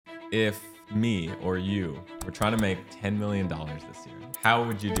if me or you were trying to make $10 million this year, how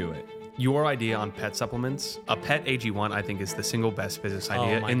would you do it? Your idea on pet supplements, a pet AG1, I think is the single best business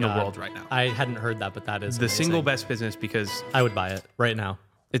idea in the world right now. I hadn't heard that, but that is the amazing. single best business because I would buy it right now.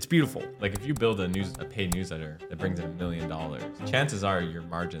 it's beautiful. Like if you build a paid newsletter that brings in $1 million, chances are your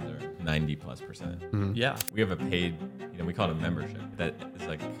margins are 90+%. Yeah. We have a paid, we call it a membership that is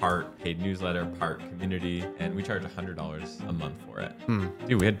like part paid newsletter, part community, and we charge $100 a month for it.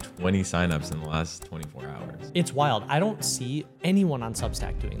 Dude, we had 20 signups in the last 24 hours. It's wild. I don't see anyone on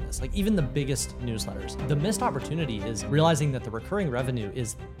Substack doing this. Like even the biggest newsletters. The missed opportunity is realizing that the recurring revenue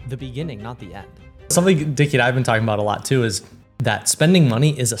is the beginning, not the end. Something Dickie and I have been talking about a lot too is that spending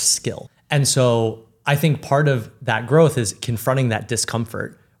money is a skill. And so I think part of that growth is confronting that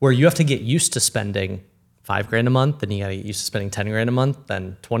discomfort where you have to get used to spending $5,000 a month, then you gotta get used to spending 10 grand a month,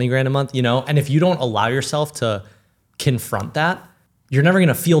 then 20 grand a month, And if you don't allow yourself to confront that, you're never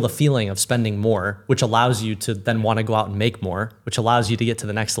gonna feel the feeling of spending more, which allows you to then wanna go out and make more, which allows you to get to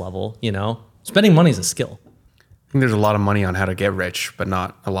the next level, Spending money is a skill. I think there's a lot of money on how to get rich, but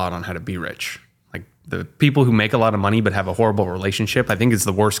not a lot on how to be rich. Like the people who make a lot of money but have a horrible relationship, I think is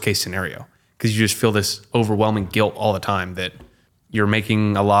the worst case scenario because you just feel this overwhelming guilt all the time that you're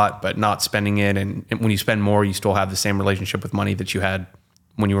making a lot but not spending it. And when you spend more, you still have the same relationship with money that you had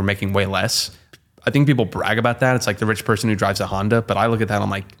when you were making way less. I think people brag about that. It's like the rich person who drives a Honda, but I look at that, I'm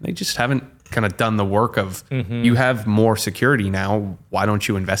like, they just haven't kind of done the work of you have more security now. Why don't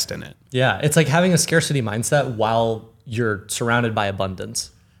you invest in it? Yeah, it's like having a scarcity mindset while you're surrounded by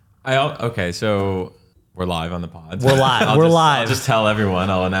abundance. Okay, so we're live on the pod. We're live. I'll just tell everyone.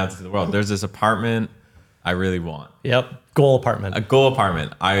 I'll announce it to the world. There's this apartment I really want. Yep, goal apartment. A goal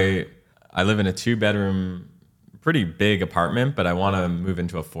apartment. I live in a 2-bedroom, pretty big apartment, but I want to move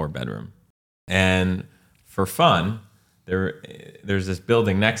into a 4-bedroom. And for fun, there's this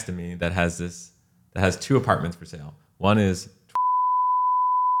building next to me that has 2 apartments for sale. One is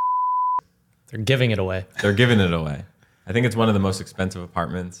They're giving it away. They're giving it away. I think it's one of the most expensive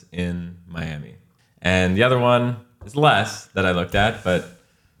apartments in Miami. And the other one is less that I looked at, but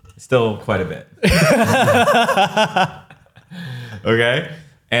still quite a bit. Okay?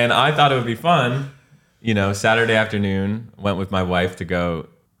 And I thought it would be fun, Saturday afternoon, went with my wife to go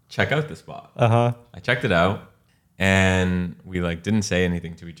check out the spot. I checked it out, and we didn't say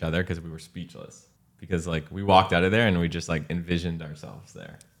anything to each other because we were speechless. Because we walked out of there and we just envisioned ourselves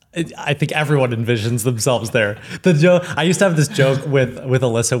there. I think everyone envisions themselves there. The joke, I used to have this joke with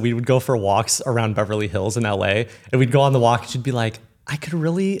Alyssa. We would go for walks around Beverly Hills in LA, and we'd go on the walk, and she'd be like, I could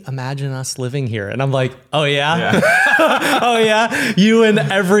really imagine us living here. And I'm like, oh yeah? Oh yeah? You and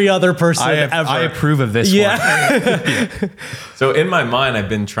every other person ever. I approve of this one. So in my mind, I've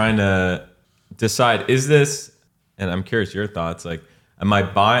been trying to decide, is this, and I'm curious your thoughts, am I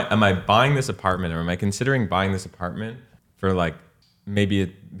buying this apartment, or am I considering buying this apartment for maybe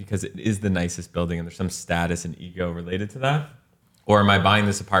because it is the nicest building and there's some status and ego related to that? Or am I buying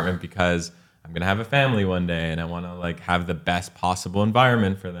this apartment because I'm going to have a family one day and I want to have the best possible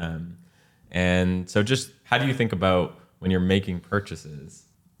environment for them? And so just how do you think about when you're making purchases?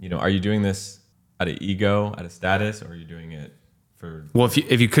 Are you doing this out of ego, out of status, or are you doing it for... Well,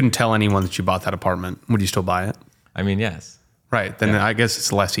 if you couldn't tell anyone that you bought that apartment, would you still buy it? I mean, yes. Right. Then I guess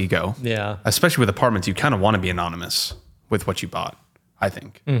it's less ego. Yeah. Especially with apartments, you kind of want to be anonymous with what you bought, I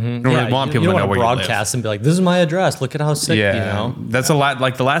think. Mm-hmm. You don't really want people to know where you live. Broadcast and be like, this is my address. Look at how sick, That's a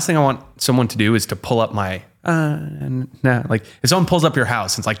lot. The last thing I want someone to do is to pull up my, if someone pulls up your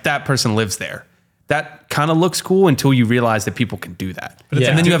house, it's like that person lives there. That kind of looks cool until you realize that people can do that. But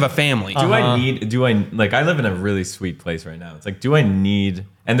and then you have a family. I live in a really sweet place right now. It's do I need,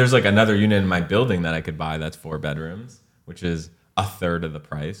 and there's another unit in my building that I could buy that's 4 bedrooms, which is a third of the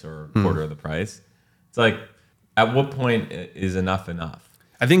price or a quarter of the price. It's at what point is enough?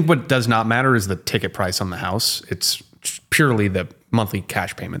 I think what does not matter is the ticket price on the house. It's purely the monthly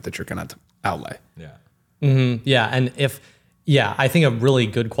cash payment that you're going to outlay. Yeah. Mm-hmm. Yeah. And I think a really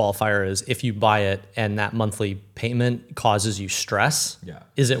good qualifier is if you buy it and that monthly payment causes you stress,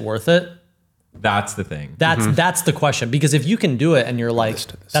 is it worth it? That's the thing. That's the question. Because if you can do it and you're there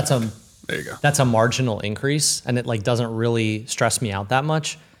you go. That's a marginal increase and it doesn't really stress me out that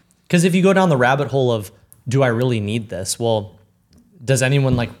much. Because if you go down the rabbit hole of, do I really need this? Well, does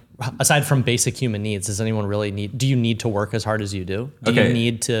anyone aside from basic human needs, does anyone really do you need to work as hard as you do? Do you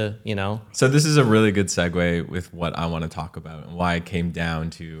need to, So this is a really good segue with what I want to talk about and why I came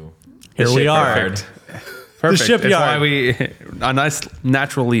down to here we are. Perfect. The shipyard. It's why a nice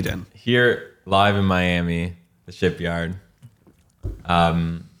natural lead in. Here live in Miami, the shipyard.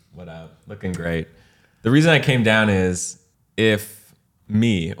 What up? Looking great. The reason I came down is if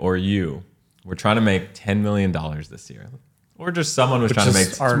me or you were trying to make $10 million this year, or just someone was trying to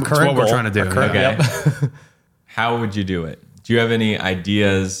make our It's current what we're goal, trying to do. our current- okay, yep. how would you do it? Do you have any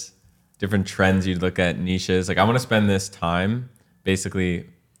ideas, different trends you'd look at, niches? Like, I want to spend this time basically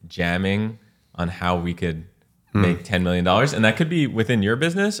jamming on how we could make $10 million. And that could be within your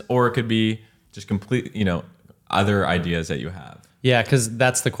business, or it could be just complete, other ideas that you have. Yeah, because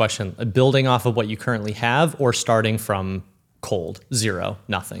that's the question. Building off of what you currently have or starting from cold, zero,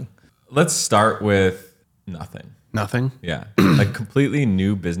 nothing. Let's start with nothing. Nothing. Yeah. Like completely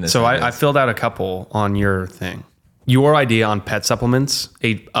new business. So I ideas. filled out a couple on your thing. Your idea on pet supplements,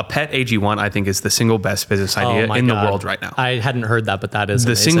 a pet AG1, I think is the single best business idea my in the God. world right now. I hadn't heard that, but that is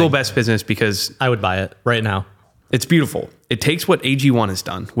The amazing. single best business because I would buy it right now. it's beautiful. It takes what AG1 has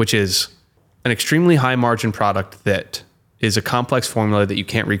done, which is an extremely high margin product that is a complex formula that you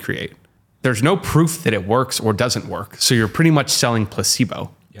can't recreate. There's no proof that it works or doesn't work. So you're pretty much selling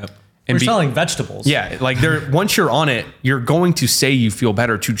placebo. Yep. We're selling vegetables. Yeah, like once you're on it, you're going to say you feel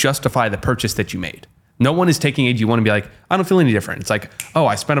better to justify the purchase that you made. No one is taking AG1 and be like, I don't feel any different. It's like, oh,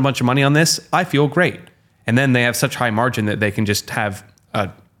 I spent a bunch of money on this. I feel great. And then they have such high margin that they can just have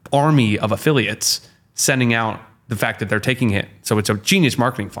an army of affiliates sending out the fact that they're taking it. So it's a genius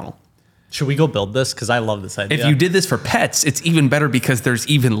marketing funnel. Should we go build this? Because I love this idea. If you did this for pets, it's even better because there's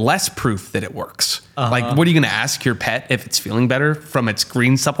even less proof that it works. Like, what are you going to ask your pet if it's feeling better from its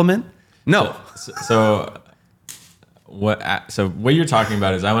green supplement? No. So what you're talking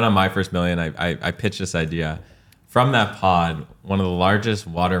about is I went on My First Million. I pitched this idea. From that pod, one of the largest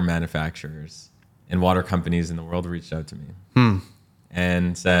water manufacturers and water companies in the world reached out to me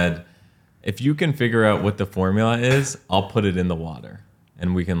and said, if you can figure out what the formula is, I'll put it in the water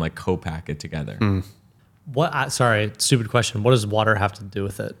and we can like co-pack it together. Sorry, stupid question. What does water have to do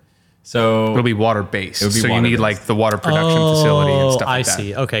with it? So It'll be water-based. It would be so you need water-based. like the water production facility and stuff like I that.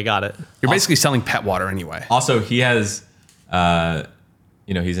 see. Okay, got it. You're basically selling pet water anyway. also he has,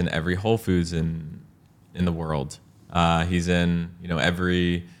 he's in every Whole Foods in the world. He's in,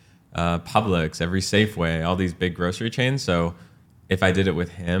 every Publix, every Safeway, all these big grocery chains. So if I did it with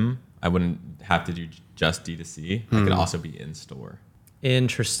him, I wouldn't have to do just D2C. I could also be in store.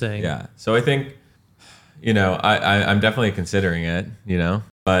 Interesting. Yeah. So I think, I'm definitely considering it,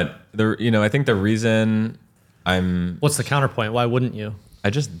 but I think the reason What's the counterpoint? Why wouldn't you?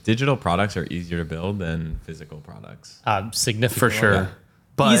 digital products are easier to build than physical products. Significantly. For sure. Yeah.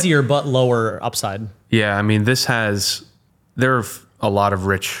 But Easier, but lower upside. yeah, I mean, there are a lot of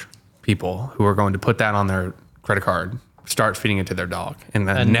rich people who are going to put that on their credit card, start feeding it to their dog, and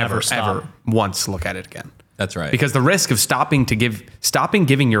then And never never stop. ever once look at it again. That's right. Because the risk of stopping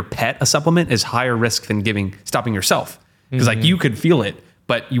giving your pet a supplement is higher risk than stopping yourself. Because like you could feel it,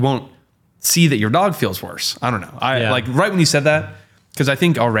 but you won't see that your dog feels worse. I don't know. Yeah. Like right when you said that, because I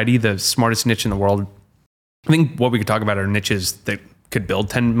think already the smartest niche in the world, I think what we could talk about are niches that could build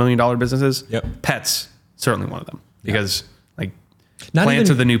 $10 million businesses. Yep. Pets, certainly one of them. Because like Not plants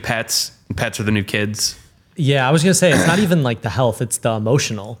even- are the new pets and pets are the new kids. Yeah, I was gonna say it's not even like the health; it's the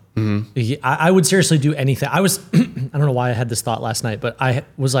emotional. I would seriously do anything. I don't know why I had this thought last night, but I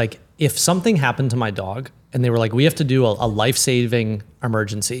was like, if something happened to my dog and they were like, we have to do a life-saving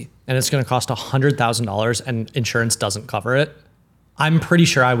emergency and it's gonna cost $100,000 and insurance doesn't cover it, I'm pretty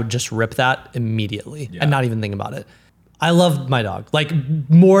sure I would just rip that immediately Yeah. and not even think about it. I love my dog like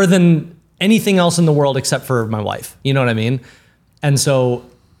more than anything else in the world except for my wife. You know what I mean? And so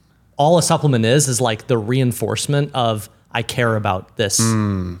all a supplement is like the reinforcement of I care about this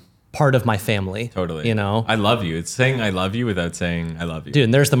part of my family. Totally. I love you. It's saying I love you without saying I love you. Dude,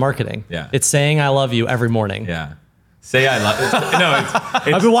 and there's the marketing. Yeah. It's saying I love you every morning. Yeah. Say I love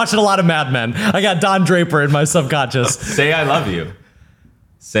No, I've been watching a lot of Mad Men. I got Don Draper in my subconscious. say I love you.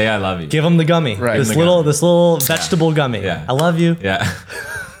 Say I love you. Give him the gummy. Right. This Give him the little this little vegetable gummy. Yeah. I love you. Yeah.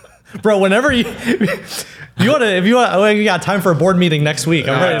 Bro, whenever you if you want we got time for a board meeting next week.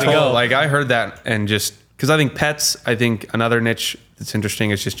 I'm ready to go. Like I heard that and just because I think pets, I think another niche that's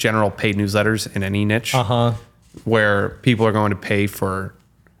interesting is just general paid newsletters in any niche where people are going to pay for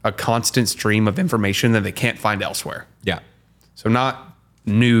a constant stream of information that they can't find elsewhere. Yeah. So not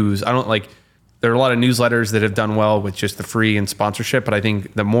news. I don't like, there are a lot of newsletters that have done well with just the free and sponsorship, but I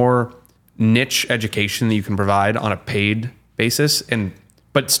think the more niche education that you can provide on a paid basis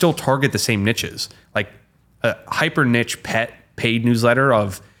but still target the same niches, like a hyper niche pet paid newsletter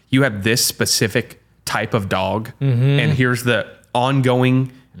of you have this specific type of dog and here's the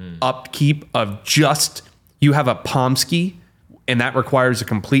ongoing upkeep of just, you have a Pomsky and that requires a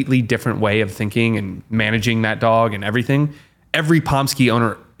completely different way of thinking and managing that dog and everything. Every Pomsky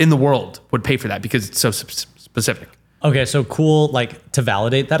owner in the world would pay for that because it's so specific. Okay, so cool. Like to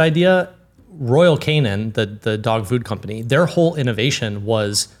validate that idea, Royal Canin, the dog food company, their whole innovation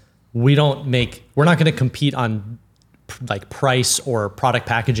was we're not going to compete on like price or product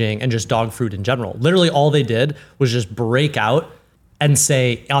packaging and just dog food in general. Literally all they did was just break out and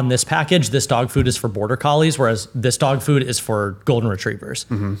say on this package, this dog food is for border collies, whereas this dog food is for golden retrievers.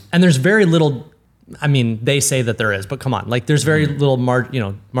 And there's very little, I mean, they say that there is, but come on, like there's very little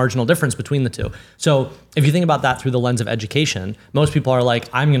marginal difference between the two. So if you think about that through the lens of education, most people are like,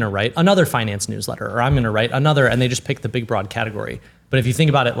 I'm going to write another finance newsletter, or I'm going to write another, and they just pick the big broad category. But if you think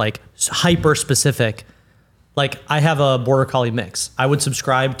about it like hyper specific, like I have a border collie mix. I would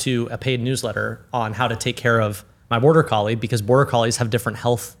subscribe to a paid newsletter on how to take care of my border collie because border collies have different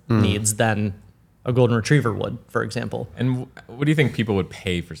health needs than a golden retriever would, for example. And what do you think people would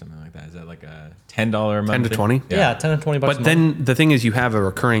pay for something like that? Is that like a $10 a month? 10 to 20? Yeah, 10 to 20 bucks a But month. then the thing is you have a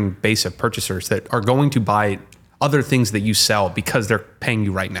recurring base of purchasers that are going to buy other things that you sell because they're paying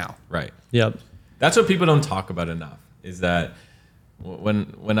you right now. Right. Yep. That's what people don't talk about enough, is that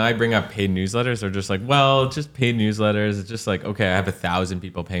when I bring up paid newsletters, they're just like, well, it's just paid newsletters. It's just like, okay, I have 1,000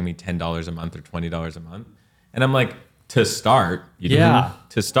 people paying me $10 a month or $20 a month. And I'm like, to start,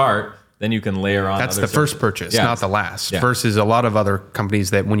 then you can layer on. That's other the first services. purchase, Yeah. not the last. Yeah. Versus a lot of other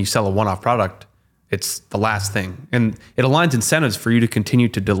companies that when you sell a one-off product, it's the last thing. And it aligns incentives for you to continue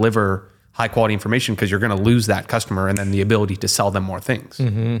to deliver high quality information because you're going to lose that customer and then the ability to sell them more things.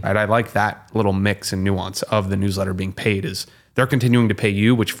 Right? I like that little mix and nuance of the newsletter being paid is they're continuing to pay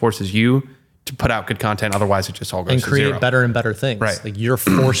you, which forces you to put out good content. Otherwise, it just all goes And to create zero. better and better things. Right. Like you're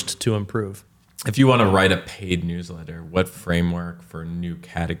forced to improve. If you want to write a paid newsletter, what framework for new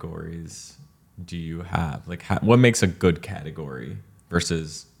categories do you have? Like, what makes a good category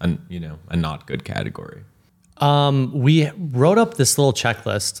versus a not good category? We wrote up this little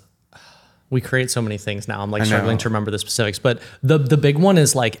checklist. We create so many things now. I'm like struggling to remember the specifics, but the big one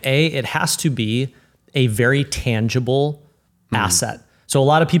is like it has to be a very tangible asset. So a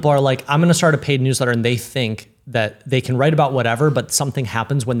lot of people are like, I'm going to start a paid newsletter, and they think that they can write about whatever, but something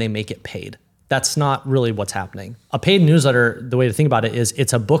happens when they make it paid. That's not really what's happening. A paid newsletter, the way to think about it is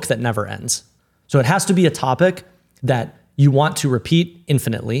it's a book that never ends. So it has to be a topic that you want to repeat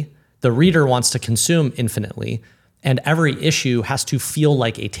infinitely, the reader wants to consume infinitely, and every issue has to feel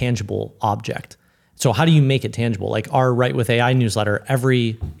like a tangible object. So how do you make it tangible? Like our Write with AI newsletter,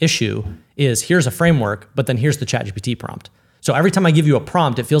 every issue is here's a framework, but then here's the ChatGPT prompt. So every time I give you a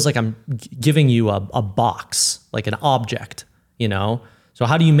prompt, it feels like I'm giving you a box, like an object, So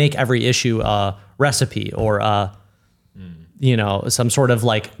how do you make every issue a recipe or some sort of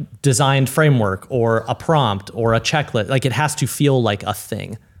like designed framework or a prompt or a checklist? Like it has to feel like a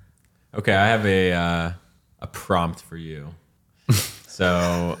thing. Okay, I have a prompt for you.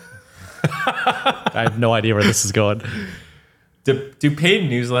 So I have no idea where this is going. do paid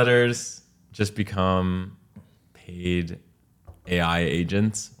newsletters just become paid AI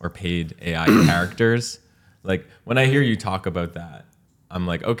agents or paid AI characters? Like when I hear you talk about that, I'm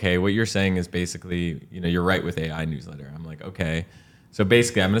like, okay, what you're saying is basically, you're Write with AI newsletter. I'm like, okay, so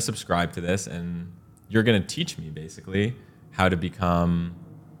basically I'm going to subscribe to this and you're going to teach me basically how to become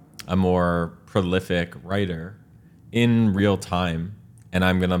a more prolific writer in real time. And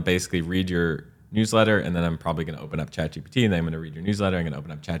I'm going to basically read your newsletter and then I'm probably going to open up ChatGPT and then I'm going to read your newsletter. I'm going to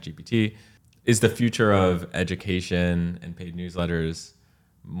open up ChatGPT. Is the future of education and paid newsletters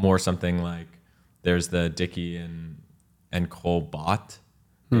more something like there's the Dickie and Cole bot,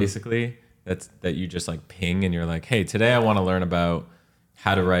 basically, that you just like ping and you're like, hey, today I want to learn about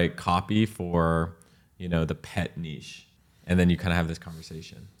how to write copy for, the pet niche. And then you kind of have this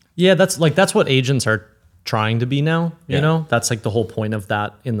conversation. Yeah, that's what agents are trying to be now, Yeah. That's like the whole point of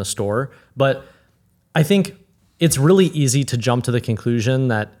that in the store. But I think it's really easy to jump to the conclusion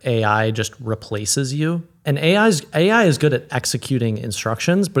that AI just replaces you. And AI is good at executing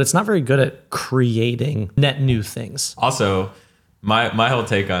instructions, but it's not very good at creating net new things. Also, my whole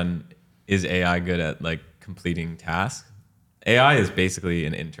take on is AI good at like completing tasks? AI is basically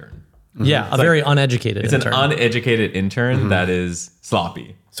an intern. Yeah, a very uneducated It's intern. an uneducated intern that is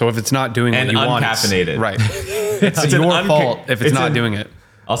sloppy. So if it's not doing what And you want, uncaffeinated. right? It's It's an your fault if it's not doing it.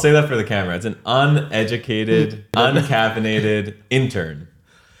 I'll say that for the camera. It's an uneducated, uncaffeinated intern.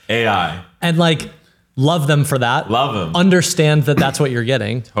 AI. And like, love them for that. Love them. Understand that that's what you're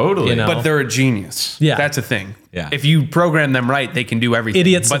getting. Totally. But they're a genius. Yeah. That's a thing. Yeah. If you program them right, they can do everything.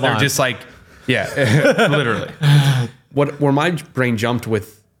 Idiot But they're savant. just like, yeah, literally. Where my brain jumped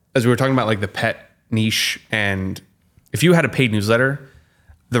with, as we were talking about like the pet niche, and if you had a paid newsletter,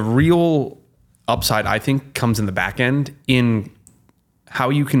 the real upside, I think, comes in the back end in how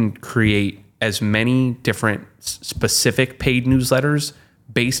you can create as many different specific paid newsletters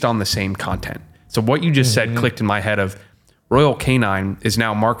based on the same content. So what you just said clicked in my head of Royal Canine is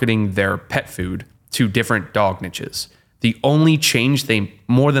now marketing their pet food to different dog niches. The only change the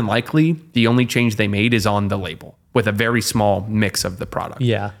only change they made is on the label with a very small mix of the product.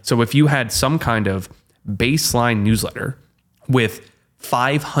 Yeah. So if you had some kind of baseline newsletter with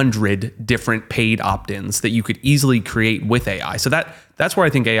 500 different paid opt-ins that you could easily create with AI. So that's where I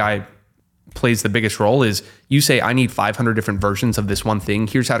think AI plays the biggest role is you say, I need 500 different versions of this one thing.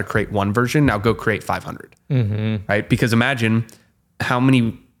 Here's how to create one version. Now go create 500, right? Because imagine how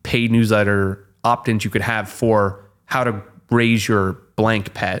many paid newsletter opt-ins you could have for how to raise your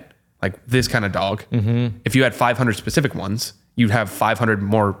blank pet, like this kind of dog. If you had 500 specific ones, you'd have 500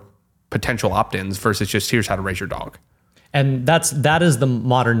 more potential opt-ins versus just here's how to raise your dog. And that is the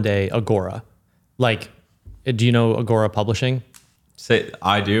modern day Agora. Like, do you know Agora Publishing? Say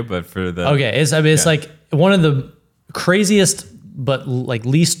I do, but for the It's like one of the craziest but like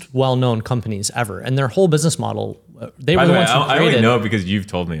least well-known companies ever, and their whole business model. They were the ones who I created. only know because you've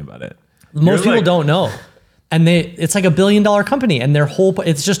told me about it. Most people don't know, and it's like $1 billion company, and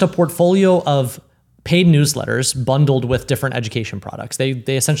it's just a portfolio of paid newsletters bundled with different education products. They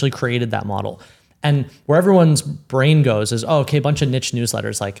essentially created that model. And where everyone's brain goes is, oh, okay, a bunch of niche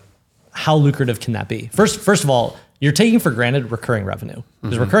newsletters. Like, how lucrative can that be? First of all, you're taking for granted recurring revenue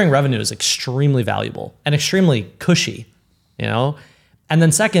because recurring revenue is extremely valuable and extremely cushy, you know? And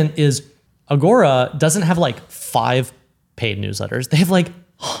then second is Agora doesn't have like 5 paid newsletters. They have like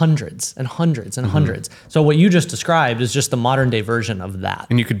hundreds and hundreds and hundreds. So what you just described is just the modern day version of that.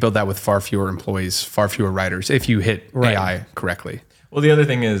 And you could build that with far fewer employees, far fewer writers if you hit AI correctly. Well, the other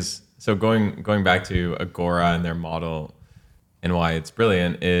thing is, so going back to Agora and their model and why it's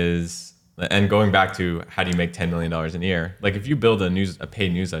brilliant is, and going back to how do you make $10 million a year? Like if you build a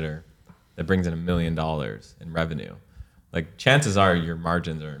paid newsletter that brings in $1 million in revenue, like chances are your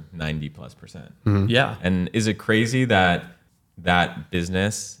margins are 90+%. Yeah. And is it crazy that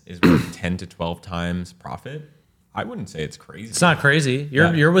business is worth 10 to 12 times profit? I wouldn't say it's crazy. It's not crazy.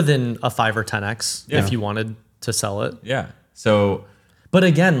 You're within a 5 or 10x if you wanted to sell it. Yeah. So, but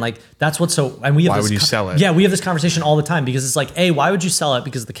again, like that's what's so, and we have why this would you sell it? Yeah, we have this conversation all the time because it's like, A, why would you sell it?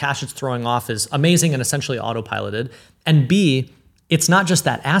 Because the cash it's throwing off is amazing and essentially autopiloted. And B, it's not just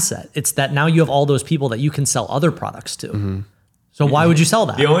that asset. It's that now you have all those people that you can sell other products to. So why would you sell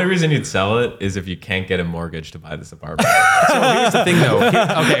that? the only reason you'd sell it is if you can't get a mortgage to buy this apartment. So here's the thing though.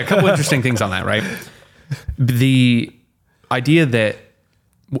 Okay, a couple interesting things on that, right? The idea that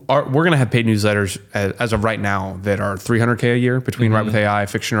we're going to have paid newsletters as of right now that are $300K a year between Write with AI,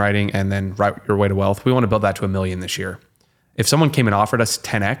 fiction writing, and then Write Your Way to Wealth. We want to build that to $1 million this year. If someone came and offered us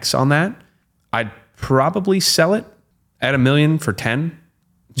 10x on that, I'd probably sell it at $1 million for 10.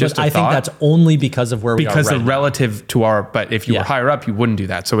 Just I think that's only because of where we are because right the now. relative to our, but if you were higher up, you wouldn't do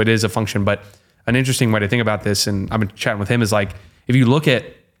that. So it is a function. But an interesting way to think about this, and I've been chatting with him, is like if you look at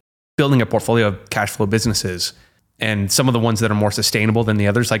building a portfolio of cash flow businesses and some of the ones that are more sustainable than the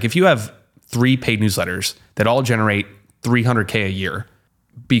others, like if you have 3 paid newsletters that all generate $300K a year,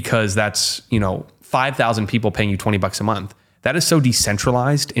 because that's 5,000 people paying you $20 a month. That is so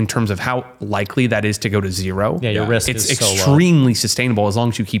decentralized in terms of how likely that is to go to zero. Yeah, your risk it's is so low. extremely sustainable as long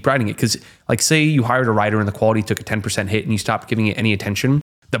as you keep writing it. Because, like, say you hired a writer and the quality took a 10% hit and you stopped giving it any attention,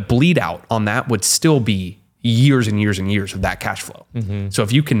 the bleed out on that would still be years and years and years of that cash flow. So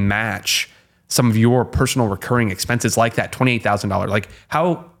if you can match some of your personal recurring expenses like that $28,000, like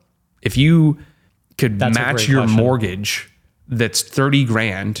if you could match your mortgage that's 30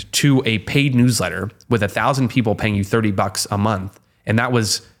 grand to a paid newsletter with 1,000 people paying you $30 a month, and that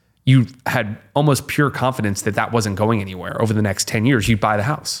was, you had almost pure confidence that wasn't going anywhere over the next 10 years, you'd buy the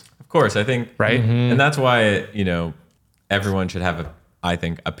house. Of course, I think, right? And that's why, everyone should have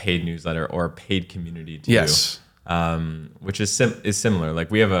a paid newsletter or a paid community too. Yes. Which is similar. Like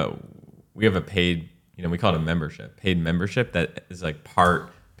we have a paid, we call it a paid membership that is like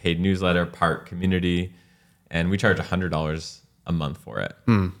part paid newsletter, part community. And we charge $100 a month for it.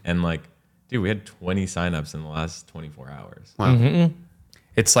 And like, dude, we had 20 signups in the last 24 hours. Wow.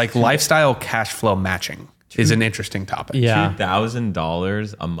 It's like lifestyle cash flow matching is an interesting topic. Yeah.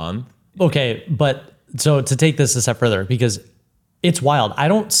 $2,000 a month. Okay, but so to take this a step further, because it's wild. I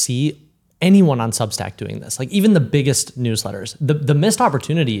don't see anyone on Substack doing this. Like even the biggest newsletters. The missed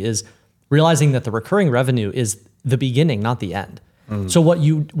opportunity is realizing that the recurring revenue is the beginning, not the end. So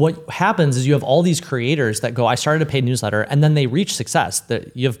what happens is you have all these creators that go, I started a paid newsletter, and then they reach success.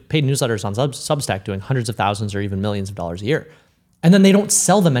 You have paid newsletters on Substack doing hundreds of thousands or even millions of dollars a year. And then they don't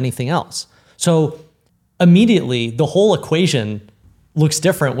sell them anything else. So immediately the whole equation looks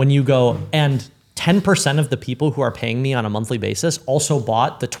different when you go and 10% of the people who are paying me on a monthly basis also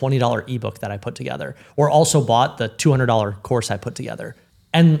bought the $20 ebook that I put together, or also bought the $200 course I put together.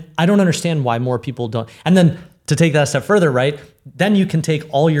 And I don't understand why more people don't. And then to take that a step further, right? Then you can take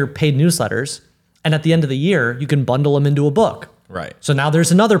all your paid newsletters, and at the end of the year, you can bundle them into a book. Right. So now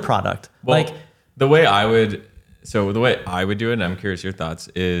there's another product. Well, the way I would do it, and I'm curious your thoughts,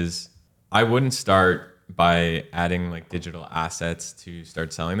 is I wouldn't start by adding like digital assets to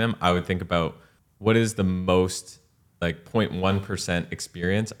start selling them. I would think about what is the most like 0.1%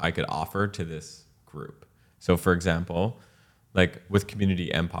 experience I could offer to this group. So for example, like with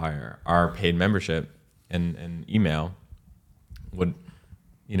Community Empire, our paid membership and email would,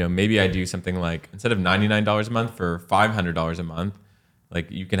 maybe I do something like, instead of $99 a month, for $500 a month,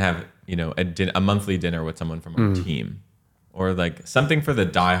 like you can have, a monthly dinner with someone from our team, or like something for the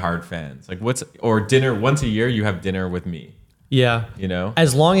diehard fans. Like or dinner once a year, you have dinner with me. Yeah.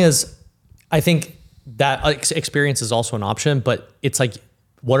 As long as, I think that experience is also an option, but it's like,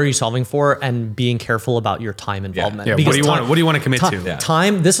 what are you solving for, and being careful about your time involvement. Yeah. What do you want to commit to? Yeah.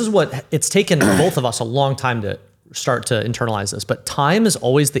 Time. This is what it's taken both of us a long time to start to internalize this, but time is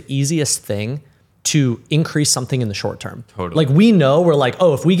always the easiest thing to increase something in the short term. Totally. Like we know, we're like,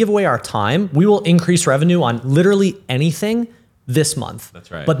 if we give away our time, we will increase revenue on literally anything this month.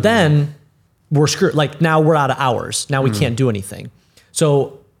 That's right. But then we're screwed. Like now we're out of hours. Now we can't do anything.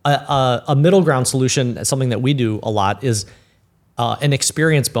 So a middle ground solution, something that we do a lot, is an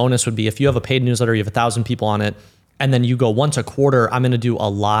experience bonus would be if you have a paid newsletter, you have 1,000 people on it, and then you go once a quarter, I'm going to do a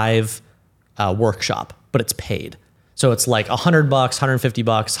live workshop, but it's paid. So it's like $100,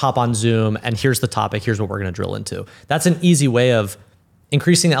 $150, hop on Zoom, and here's the topic, here's what we're going to drill into. That's an easy way of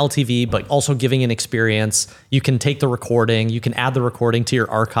increasing the LTV, but also giving an experience. You can take the recording, you can add the recording to your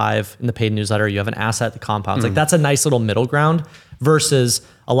archive in the paid newsletter. You have an asset that compounds. Like that's a nice little middle ground, versus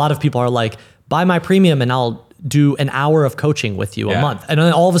a lot of people are like, buy my premium and I'll do an hour of coaching with you a month. And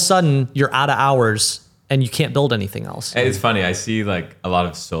then all of a sudden you're out of hours and you can't build anything else. It's funny. I see like a lot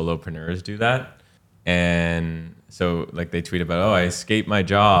of solopreneurs do that. And so like they tweet about, I escaped my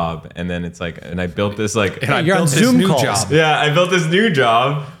job. And then it's like, and I built this like, you're on Zoom calls. Job. Yeah, I built this new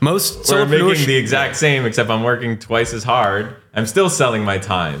job. Most we're making the exact same, except I'm working twice as hard. I'm still selling my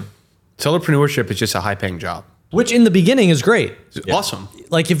time. Solopreneurship is just a high paying job. Which in the beginning is great. It's awesome.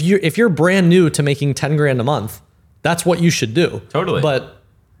 Like if you're brand new to making 10 grand a month, that's what you should do. Totally. But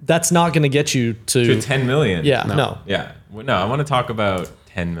that's not going to get you to 10 million. Yeah, no. Yeah. No, I want to talk about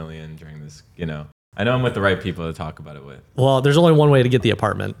 10 million during this, I know I'm with the right people to talk about it with. Well, there's only one way to get the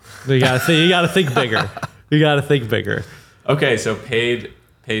apartment. You got to think bigger. You got to think bigger. Okay, so paid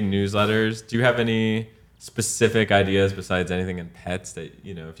newsletters. Do you have any specific ideas besides anything in pets that,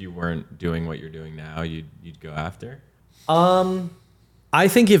 if you weren't doing what you're doing now, you'd go after? I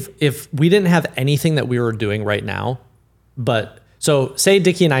think if we didn't have anything that we were doing right now, but so say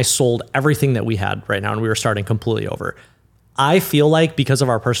Dickie and I sold everything that we had right now and we were starting completely over. I feel like because of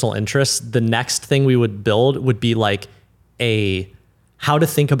our personal interests, the next thing we would build would be like how to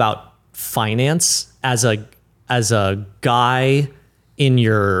think about finance as a guy in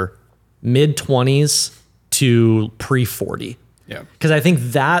your mid-20s to pre-40. Yeah. Because I think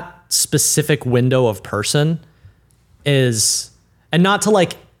that specific window of person is, and not to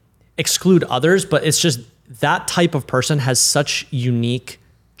like exclude others, but it's just that type of person has such unique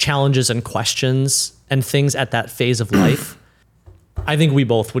challenges and questions and things at that phase of life. I think we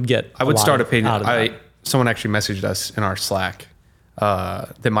both would get. I would start a page. That. Someone actually messaged us in our Slack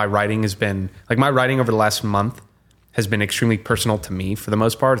that my writing has been like my writing over the last month has been extremely personal to me for the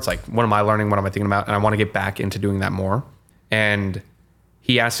most part. It's like, what am I learning? What am I thinking about? And I want to get back into doing that more. And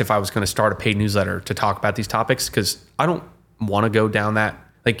he asked if I was going to start a paid newsletter to talk about these topics, because I don't want to go down that.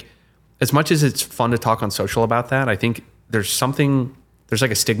 Like, as much as it's fun to talk on social about that, I think there's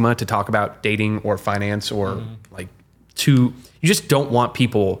like a stigma to talk about dating or finance or you just don't want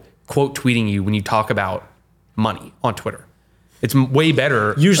people quote tweeting you when you talk about money on Twitter. It's way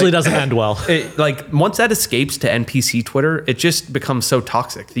better. Usually doesn't end well. Once that escapes to NPC Twitter, it just becomes so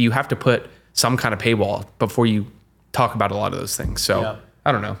toxic that you have to put some kind of paywall before you talk about a lot of those things. So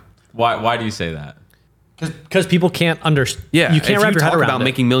I don't know. Why do you say that? Because people can't understand. Yeah, you can't wrap your head around about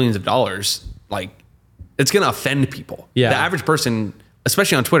making millions of dollars. Like, it's going to offend people. Yeah. The average person,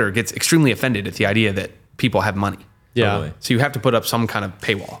 especially on Twitter, gets extremely offended at the idea that people have money. Yeah. Totally. So you have to put up some kind of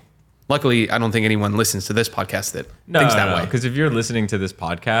paywall. Luckily, I don't think anyone listens to this podcast that thinks that way. Because if you're listening to this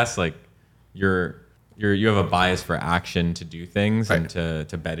podcast, like you have a bias for action to do things and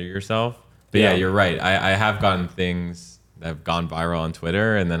to better yourself. But yeah, you're right. I have gotten things that have gone viral on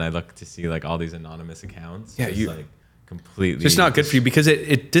Twitter, and then I look to see like all these anonymous accounts. Yeah, just like completely It's not good for you because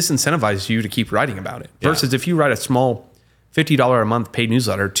it disincentivizes you to keep writing about it. Versus if you write a small $50 a month paid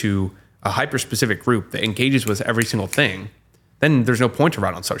newsletter to a hyper-specific group that engages with every single thing, then there's no point to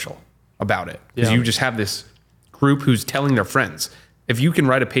write on social about it. Because you just have this group who's telling their friends. If you can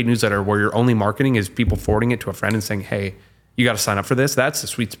write a paid newsletter where your only marketing is people forwarding it to a friend and saying, hey, you got to sign up for this, that's the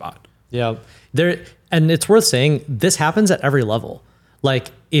sweet spot. Yeah. And it's worth saying this happens at every level.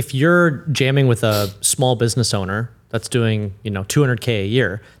 Like if you're jamming with a small business owner that's doing, $200K a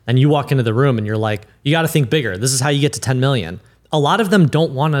year, and you walk into the room and you're like, you got to think bigger. This is how you get to 10 million. A lot of them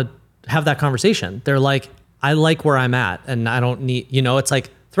don't want to have that conversation. They're like, I like where I'm at and I don't need, it's like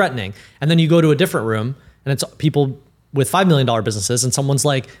threatening. And then you go to a different room and it's people with $5 million businesses and someone's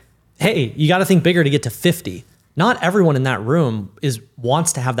like, hey, you got to think bigger to get to 50. Not everyone in that room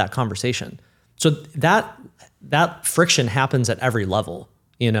wants to have that conversation. So that friction happens at every level,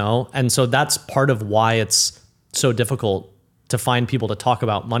 And so that's part of why it's so difficult to find people to talk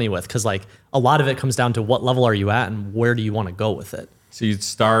about money with. Cause like a lot of it comes down to what level are you at and where do you want to go with it? So you'd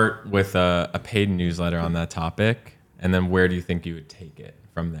start with a paid newsletter on that topic. And then where do you think you would take it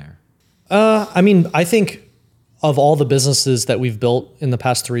from there? I think of all the businesses that we've built in the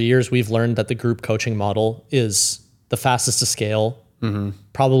past 3 years, we've learned that the group coaching model is the fastest to scale,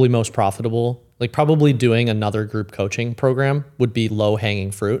 probably most profitable. Like probably doing another group coaching program would be low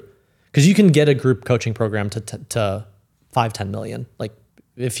hanging fruit because you can get a group coaching program to 5-10 million. Like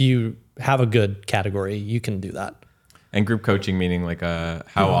if you have a good category, you can do that. And group coaching meaning like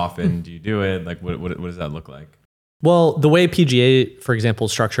how often do you do it? Like what does that look like? Well, the way PGA, for example,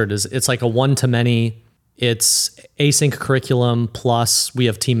 is structured is it's like a one-to-many. It's async curriculum plus we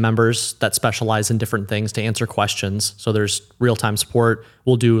have team members that specialize in different things to answer questions. So there's real-time support.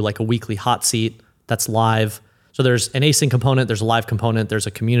 We'll do like a weekly hot seat that's live. So there's an async component, there's a live component, there's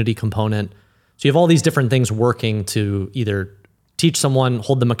a community component. So you have all these different things working to either teach someone,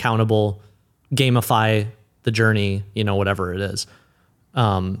 hold them accountable, gamify the journey, whatever it is.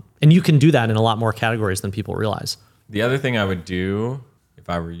 And you can do that in a lot more categories than people realize. The other thing I would do if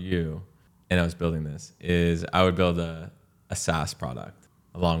I were you and I was building this is I would build a SaaS product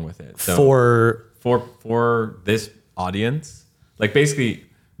along with it. So for this audience, like basically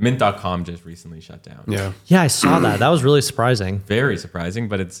mint.com just recently shut down. Yeah, I saw that. That was really surprising. Very surprising,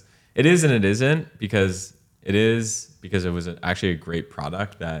 but it is and it isn't because it was actually a great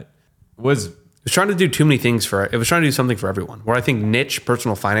product that was It was trying to do too many things it was trying to do something for everyone. Where I think niche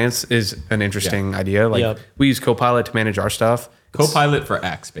personal finance is an interesting idea. Like we use Copilot to manage our stuff. Copilot for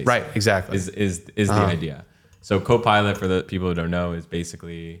X, basically. Right, exactly. Is the idea. So Copilot, for the people who don't know, is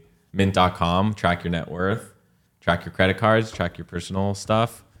basically mint.com, track your net worth, track your credit cards, track your personal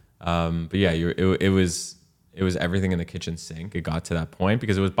stuff. But yeah, it was everything in the kitchen sink. It got to that point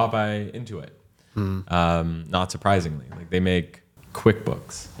because it was bought by Intuit. Not surprisingly, like they make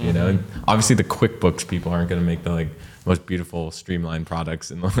QuickBooks, and obviously the QuickBooks people aren't going to make the most beautiful streamlined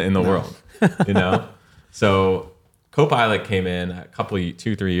products in the world, So Copilot came in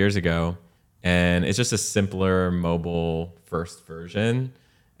 2-3 years ago, and it's just a simpler mobile first version,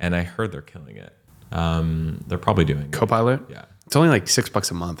 and I heard they're killing it. They're probably doing Copilot. Yeah, it's only like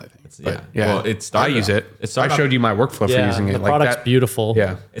 $6 a month, I think. Well, I use it. I showed you my workflow for using it. The product's beautiful.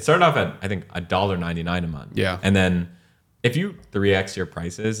 Yeah, it started off at I think $1.99 a month. Yeah, and then if you 3x your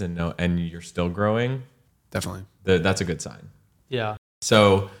prices and you're still growing, definitely, that's a good sign. Yeah.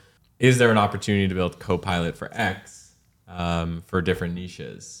 So, is there an opportunity to build Copilot for X for different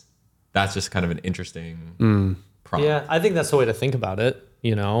niches? That's just kind of an interesting problem. Yeah, I think that's the way to think about it.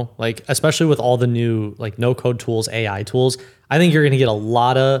 Like especially with all the new no code tools, AI tools, I think you're going to get a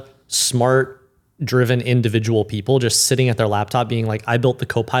lot of smart, driven individual people just sitting at their laptop being like, I built the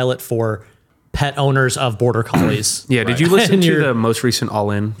Copilot for pet owners of border collies. Yeah. Did you listen to the most recent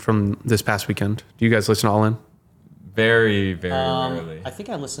All In from this past weekend? Do you guys listen to All In? Very, very rarely. I think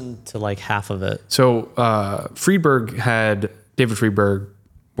I listened to half of it. So David Friedberg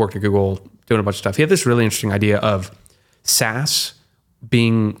worked at Google doing a bunch of stuff. He had this really interesting idea of SaaS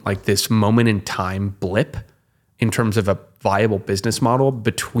being like this moment in time blip in terms of a viable business model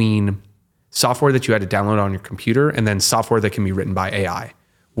between software that you had to download on your computer and then software that can be written by AI,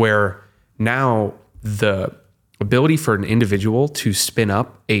 where now the ability for an individual to spin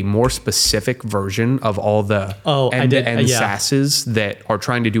up a more specific version of all the end-to-end SaaSes that are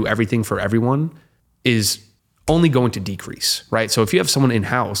trying to do everything for everyone is only going to decrease, right? So if you have someone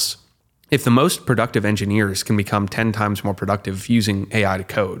in-house, if the most productive engineers can become 10 times more productive using AI to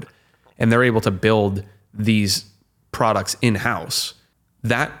code, and they're able to build these products in-house,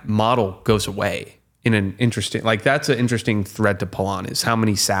 that model goes away in an interesting, that's an interesting thread to pull on, is how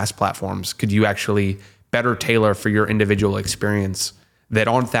many SaaS platforms could you actually better tailor for your individual experience that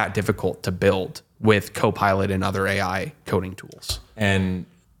aren't that difficult to build with Copilot and other AI coding tools. And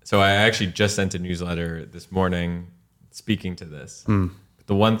so I actually just sent a newsletter this morning speaking to this.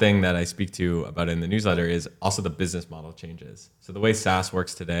 The one thing that I speak to about in the newsletter is also the business model changes. So the way SaaS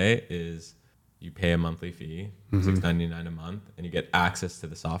works today is you pay a monthly fee, $6.99 a month, and you get access to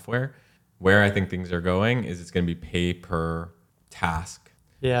the software. Where I think things are going is it's going to be pay per task.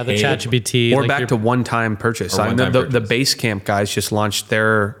 Yeah, the ChatGPT. Or back to one-time purchase. The Basecamp guys just launched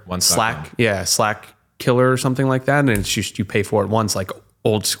their Slack killer or something like that, and it's just you pay for it once, like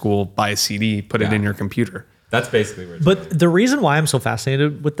old school, buy a CD, put it in your computer. That's basically where it's But going. the reason why I'm so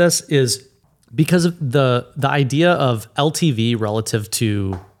fascinated with this is because of the idea of LTV relative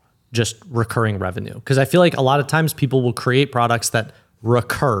to just recurring revenue. Because I feel like a lot of times people will create products that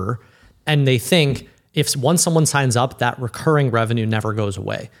recur, and they think if once someone signs up, that recurring revenue never goes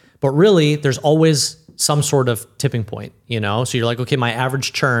away. But really, there's always some sort of tipping point, you know? So you're like, okay, my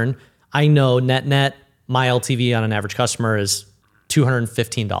average churn, I know net, my LTV on an average customer is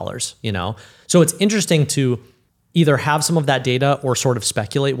 $215, you know? So it's interesting to either have some of that data or sort of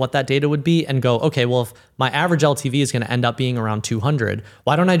speculate what that data would be and go, okay, well, if my average LTV is going to end up being around 200,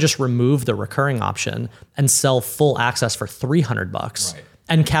 why don't I just remove the recurring option and sell full access for $300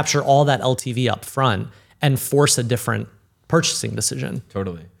 and capture all that LTV up front and force a different purchasing decision?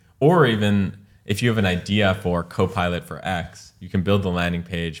 Totally. Or even if you have an idea for Copilot for X, you can build the landing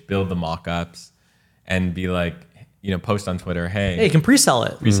page, build the mock-ups, and be like, you know, post on Twitter, hey, you can pre-sell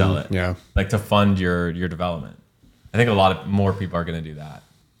it. Pre-sell it. Yeah. Like to fund your development. I think a lot of more people are going to do that.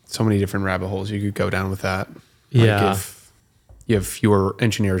 So many different rabbit holes you could go down with that. Yeah. Like if you have fewer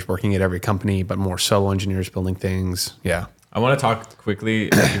engineers working at every company, but more solo engineers building things. Yeah. I want to talk quickly,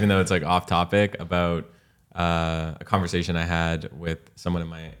 even though it's like off topic, about a conversation I had with someone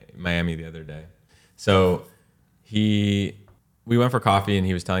in Miami the other day. So we went for coffee, and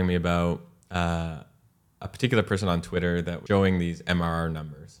he was telling me about a particular person on Twitter that was showing these MRR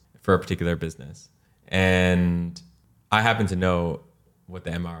numbers for a particular business. And I happen to know what the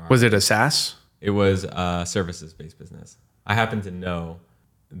MRR was. It a SaaS? It was a services-based business. I happen to know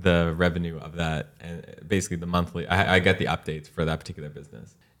the revenue of that, and basically the monthly. I get the updates for that particular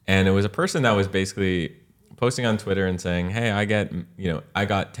business. And it was a person that was basically posting on Twitter and saying, "Hey, I got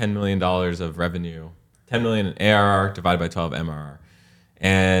 $10 million of revenue, 10 million in ARR divided by 12 MRR,"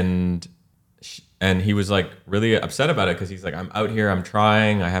 and he was like really upset about it because he's like, "I'm out here, I'm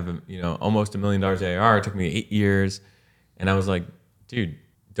trying, I have almost $1 million ARR. It took me 8 years," and I was like, "Dude,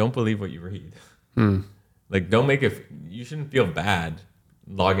 don't believe what you read. Like, don't make it. You shouldn't feel bad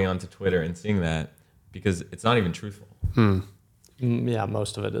logging onto Twitter and seeing that because it's not even truthful." Yeah,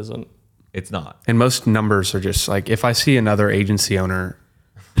 most of it isn't. It's not. And most numbers are just like, if I see another agency owner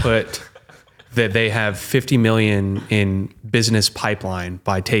put that they have 50 million in business pipeline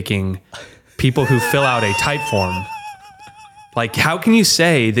by taking people who fill out a type form, like, how can you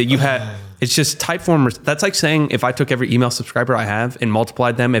say that you had, it's just type form. That's like saying if I took every email subscriber I have and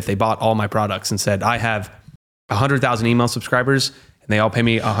multiplied them if they bought all my products and said, I have 100,000 email subscribers and they all pay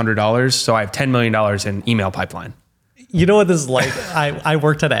me $100, so I have $10 million in email pipeline. You know what this is like? I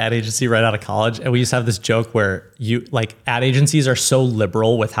worked at an ad agency right out of college, and we used to have this joke where ad agencies are so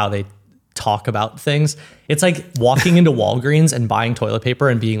liberal with how they talk about things. It's like walking into Walgreens and buying toilet paper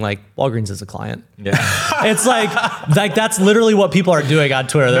and being like, Walgreens is a client. Yeah. It's like that's literally what people are doing on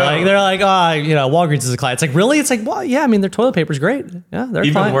Twitter. They're like, Walgreens is a client. It's like, really? It's like, well, yeah, I mean, their toilet paper's great. Yeah, they're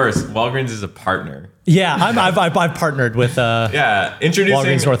even client. worse. Walgreens is a partner. Yeah, I've partnered with introducing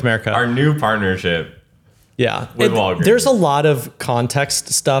Walgreens North America. Our new partnership. Yeah. With Walgreens. There's a lot of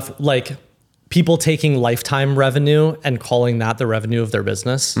context stuff, like people taking lifetime revenue and calling that the revenue of their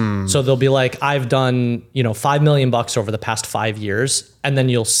business. So they'll be like, I've done, $5 million over the past 5 years. And then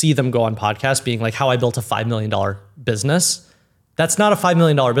you'll see them go on podcasts being like, how I built a $5 million business. That's not a $5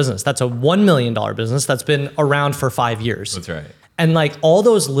 million business. That's a $1 million business that's been around for 5 years. That's right. And like all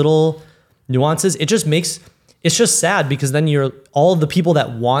those little nuances, it's just sad because then all the people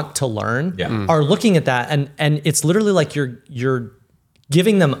that want to learn are looking at that and it's literally like you're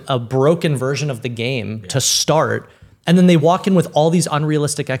giving them a broken version of the game to start, and then they walk in with all these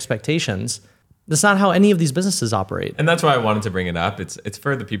unrealistic expectations. That's not how any of these businesses operate. And that's why I wanted to bring it up. It's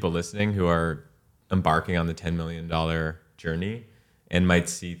for the people listening who are embarking on the $10 million journey and might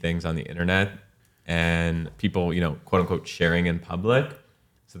see things on the internet and people, quote unquote, sharing in public.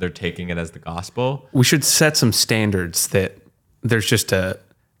 So they're taking it as the gospel. We should set some standards that there's just a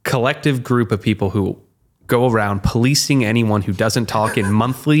collective group of people who go around policing anyone who doesn't talk in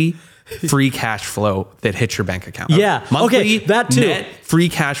monthly free cash flow that hits your bank account. Yeah. Okay, that too. Net free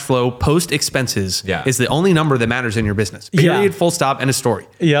cash flow post expenses is the only number that matters in your business. Period, full stop, and a story.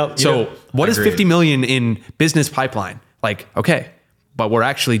 Yep. So what is 50 million in business pipeline? Like, okay, but we're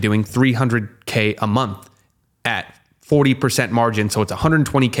actually doing 300K a month at 40% margin. So it's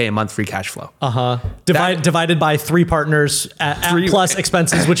 120K a month free cash flow. Divided by 3 partners at plus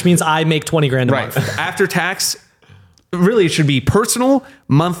expenses, which means I make 20 grand a month. After tax, really it should be personal,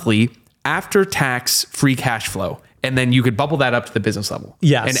 monthly, after tax free cash flow. And then you could bubble that up to the business level.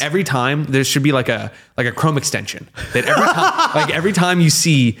 Yes. And every time there should be like a Chrome extension that every time, like every time you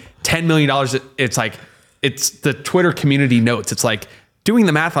see $10 million, it's the Twitter community notes. It's like doing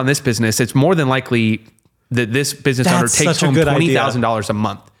the math on this business. It's more than likely that this business owner takes home $20,000 a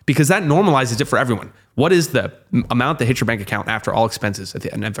month, because that normalizes it for everyone. What is the amount that hits your bank account after all expenses at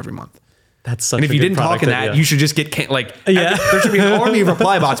the end of every month? That's such and if a you good didn't talk in that, idea. you should just get there should be an army of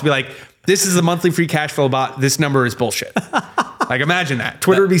reply bots to be like, this is the monthly free cash flow bot. This number is bullshit. Like, imagine that.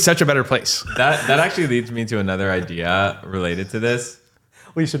 Twitter would be such a better place. That actually leads me to another idea related to this.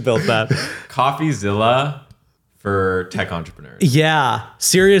 We should build that. CoffeeZilla for tech entrepreneurs. Yeah,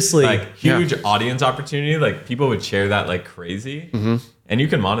 seriously. Like, huge audience opportunity. Like, people would share that like crazy, and you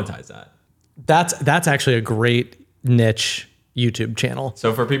can monetize that. That's actually a great niche YouTube channel.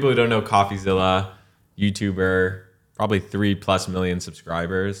 So for people who don't know, CoffeeZilla, YouTuber, probably 3+ million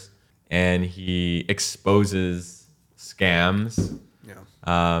subscribers, and he exposes scams.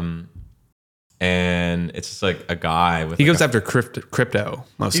 Yeah. And it's just like a guy with. He goes after crypto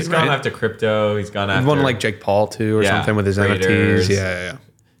mostly. He's gone after crypto. He's gone after one like Jake Paul too, or something with his traders. NFTs. Yeah.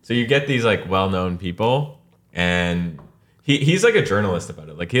 So you get these like well-known people, and he's like a journalist about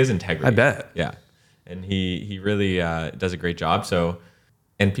it. Like, he has integrity. I bet. Yeah, and he really does a great job. So,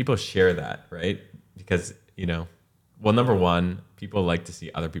 and people share that, right? Because well, number one, people like to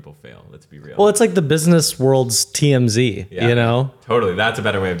see other people fail. Let's be real. Well, it's like the business world's TMZ. Totally. That's a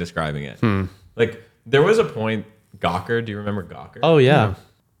better way of describing it. Like, there was a point. Gawker. Do you remember Gawker? Oh yeah.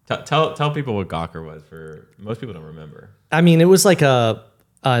 Tell people what Gawker was. For most people, don't remember. I mean, it was like a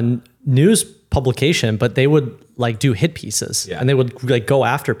news publication, but they would like do hit pieces, and they would like go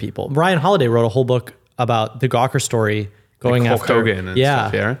after people. Ryan Holiday wrote a whole book about the Gawker story, going like after Hulk Hogan and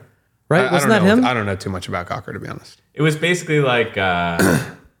stuff. Yeah. Right? Wasn't that him? I don't know too much about Gawker, to be honest. It was basically like,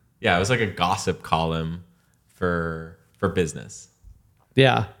 it was like a gossip column for business.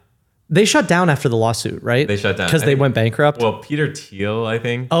 Yeah. They shut down after the lawsuit, right? They shut down. Because they went bankrupt? Well, Peter Thiel, I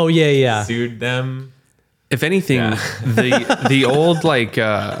think. Oh, yeah. Sued them. If anything, the old, like,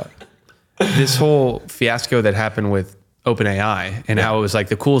 this whole fiasco that happened with OpenAI and how it was like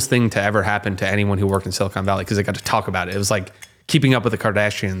the coolest thing to ever happen to anyone who worked in Silicon Valley, because they got to talk about it. It was like keeping up with the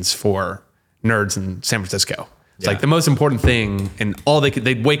Kardashians for nerds in San Francisco. It's like the most important thing, and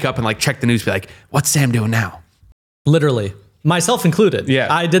they'd wake up and like check the news, be like, what's Sam doing now? Literally. Myself included.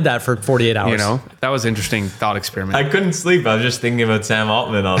 Yeah. I did that for 48 hours. That was an interesting thought experiment. I couldn't sleep. I was just thinking about Sam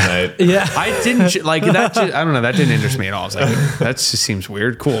Altman all night. Yeah. I didn't like that. I don't know. That didn't interest me at all. I was like, that just seems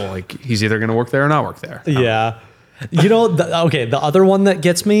weird. Cool. Like, he's either going to work there or not work there. Yeah. The other one that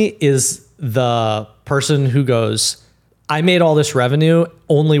gets me is the person who goes, I made all this revenue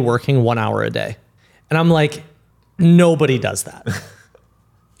only working 1 hour a day. And I'm like, nobody does that.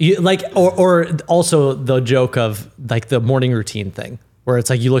 Or also the joke of like the morning routine thing, where it's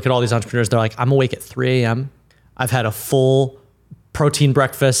like you look at all these entrepreneurs, they're like, I'm awake at 3 a.m. I've had a full protein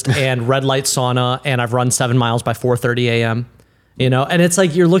breakfast and red light sauna, and I've run 7 miles by 4:30 a.m. And it's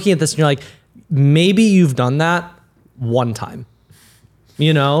like you're looking at this and you're like, maybe you've done that one time,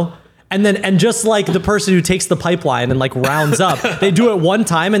 and just like the person who takes the pipeline and like rounds up, they do it one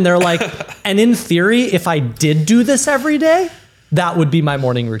time and they're like, and in theory, if I did do this every day, that would be my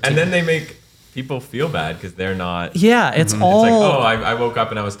morning routine. And then they make people feel bad because they're not. Yeah, it's all. It's like, I woke up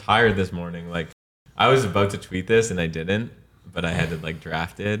and I was tired this morning. Like, I was about to tweet this and I didn't, but I had to like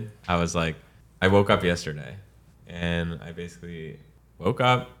draft it. I was like, I woke up yesterday and I basically woke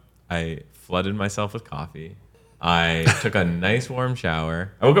up. I flooded myself with coffee. I took a nice warm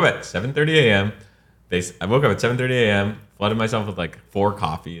shower. I woke up at 7:30 a.m. I woke up at 7:30 a.m., flooded myself with like 4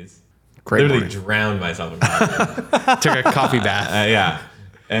 coffees. Great Literally morning. drowned myself in coffee. Took a coffee bath. Yeah.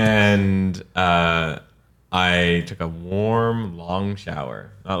 And I took a warm, long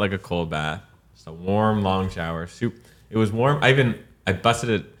shower. Not like a cold bath. Just a warm, long shower. It was warm. I busted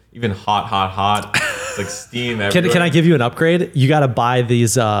it even hot. It's like steam everywhere. Can I give you an upgrade? You got to buy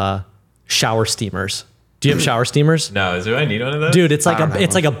these shower steamers. Do you have shower steamers? No. Do I need one of those? Dude, it's like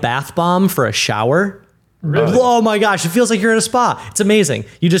a bath bomb for a shower. Really? Oh my gosh, it feels like you're in a spa. It's amazing.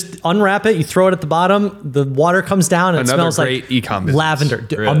 You just unwrap it, you throw it at the bottom, the water comes down, and Another it smells great like e-com business. lavender.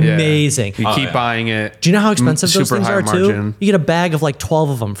 Really? Amazing. You keep buying it. Do you know how expensive those super things high are margin. too? You get a bag of like 12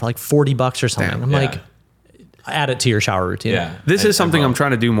 of them for like $40 or something. Damn. I'm Yeah. like, add it to your shower routine. Yeah. This is something I I'm will.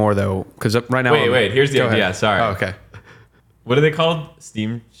 trying to do more though, because right now. Wait. Here's the Go idea. ahead. Sorry. Oh, okay. What are they called?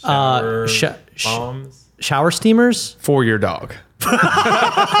 Steam shower sh- bombs? Shower steamers? For your dog.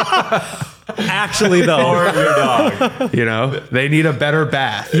 Actually, though. Or your dog. You know, they need a better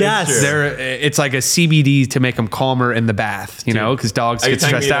bath. Yes. It's like a CBD to make them calmer in the bath. You know, because dogs Are you get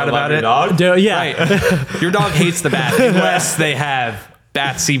telling me stressed you out don't love about your it. dog? Yeah. Your dog hates the bath unless they have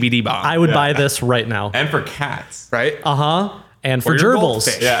bath CBD bomb. I would buy this right now. And for cats. right? And for Or your gerbils.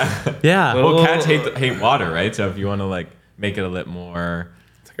 goldfish. Yeah. Yeah. Well, cats hate water, right? So if you want to like make it a little more.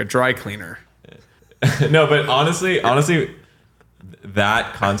 It's like a dry cleaner. No, but honestly,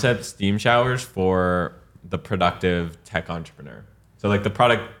 that concept, steam showers for the productive tech entrepreneur. So like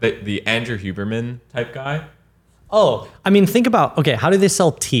the Andrew Huberman type guy. Oh, I mean, think about, okay, how do they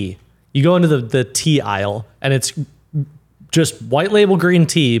sell tea? You go into the tea aisle and it's just white label green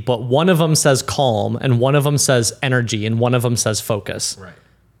tea, but one of them says calm and one of them says energy and one of them says focus. Right.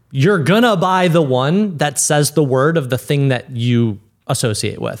 You're gonna buy the one that says the word of the thing that you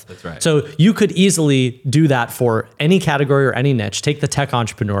associate with. That's right. So you could easily do that for any category or any niche. Take the tech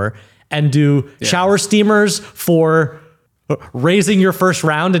entrepreneur and do shower steamers for raising your first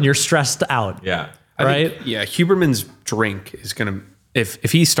round and you're stressed out. Yeah. Right? Yeah, Huberman's drink is gonna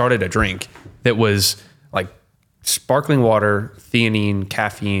if he started a drink that was like sparkling water, theanine,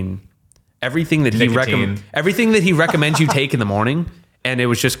 caffeine, everything that Nicotine. everything that he recommends you take in the morning, and it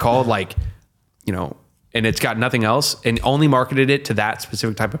was just called like, you know, and it's got nothing else, and only marketed it to that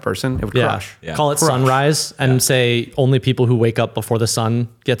specific type of person, it would crush. Yeah. Call it sunrise and say only people who wake up before the sun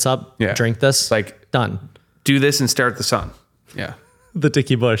gets up drink this. Like Done. do this and stare at the sun. Yeah. The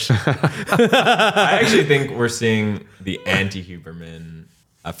Dickie Bush. I actually think we're seeing the anti-Huberman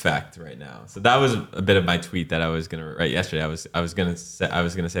effect right now. So that was a bit of my tweet that I was gonna write yesterday. I was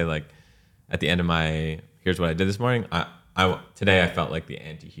gonna say like at the end of my here's what I did this morning. Today I felt like the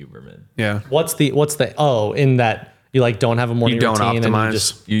anti-Huberman. Yeah. What's the in that you like don't have a morning You don't routine optimize.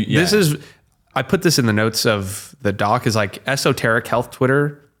 and you just This is I put this in the notes of the doc is like esoteric health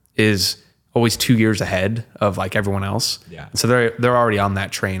Twitter is always 2 years ahead of like everyone else. Yeah. So they're already on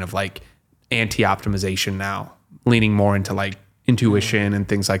that train of like anti-optimization now, leaning more into like intuition and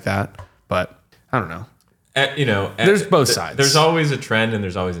things like that. But I don't know. There's both sides. There's always a trend and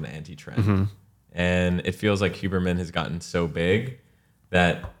there's always an anti-trend. And it feels like Huberman has gotten so big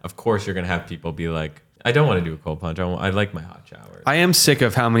that of course you're gonna have people be like, I don't want to do a cold plunge. I like my hot shower. I am sick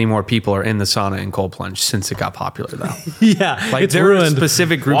of how many more people are in the sauna and cold plunge since it got popular though. yeah, Like it's there ruined. are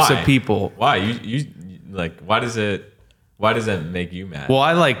specific groups Why? of people. Why? You like why does that make you mad? Well,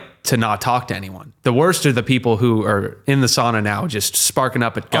 I like to not talk to anyone. The worst are the people who are in the sauna now, just sparking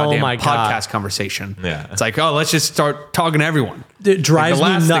up a goddamn my God. podcast conversation. Yeah. It's like, oh, let's just start talking to everyone. It drives the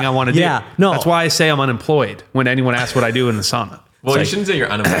me last nut- thing I want to do. Yeah, no. That's why I say I'm unemployed when anyone asks what I do in the sauna. Well, It's you like, shouldn't say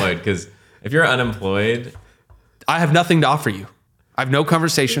you're unemployed because if you're unemployed, I have nothing to offer you. I have no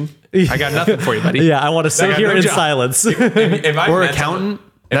conversation. I got nothing for you, buddy. Yeah, I want to sit got here no in job. silence. if I Or met accountant. someone-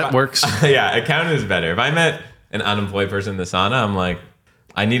 That works. Yeah, accountant is better. If I met an unemployed person in the sauna, I'm like,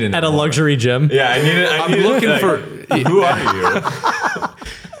 I need an At a luxury gym. Yeah, I need it. I'm looking for. Who are you?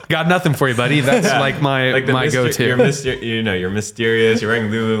 Got nothing for you, buddy. That's like my Like the my go-to. You're mysterious. You're wearing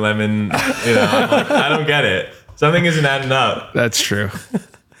Lululemon. I'm like, I don't get it. Something isn't adding up. That's true.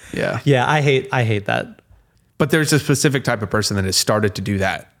 Yeah. Yeah, I hate that. But there's a specific type of person that has started to do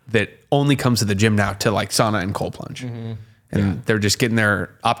that only comes to the gym now to like sauna and cold plunge. And they're just getting their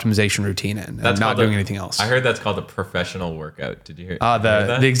optimization routine in and not called doing anything else. I heard that's called a professional workout. Did you hear?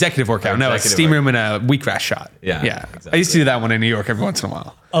 The executive workout. No, it's Executive steam room and a wheatgrass shot. Yeah, Yeah. exactly. I used to do that one in New York every once in a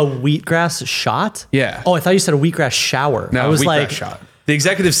while. A wheatgrass shot? Yeah. Oh, I thought you said a wheatgrass shower. No, I was wheatgrass like, shot. The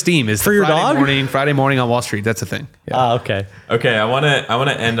executive steam is For the your Friday dog? Friday morning on Wall Street. That's a thing. Yeah. okay. Okay, I want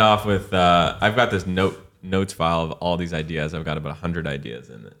to end off with I've got this notes file of all these ideas. I've got about 100 ideas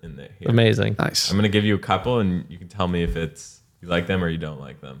in there. Here. Amazing. Nice. I'm gonna give you a couple, and you can tell me if you like them or you don't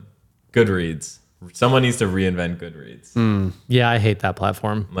like them. Goodreads. Someone needs to reinvent Goodreads. Yeah, I hate that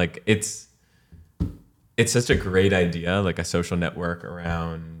platform. Like it's such a great idea, like a social network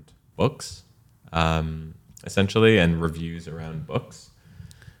around books, essentially, and reviews around books.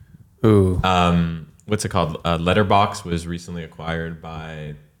 Ooh. What's it called? Letterbox was recently acquired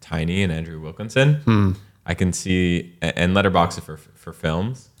by Tiny and Andrew Wilkinson. I can see, and Letterbox is for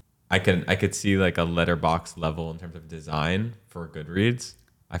films. I could see like a Letterbox level in terms of design for Goodreads.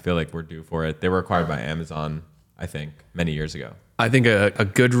 I feel like we're due for it. They were acquired by Amazon, I think, many years ago. I think a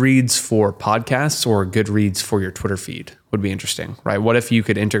Goodreads for podcasts or a Goodreads for your Twitter feed would be interesting, right? What if you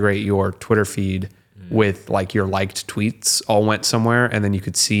could integrate your Twitter feed with like your liked tweets all went somewhere, and then you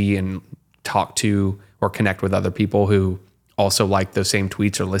could see and talk to or connect with other people who also like those same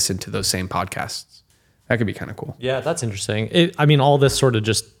tweets or listen to those same podcasts? That could be kind of cool. Yeah, that's interesting. I mean, all this sort of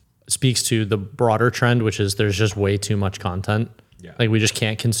just speaks to the broader trend, which is there's just way too much content. Yeah. Like we just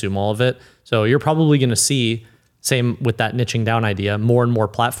can't consume all of it. So you're probably going to see, same with that niching down idea, more and more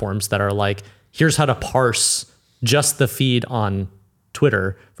platforms that are like, here's how to parse just the feed on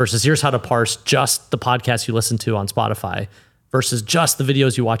Twitter versus here's how to parse just the podcast you listen to on Spotify versus just the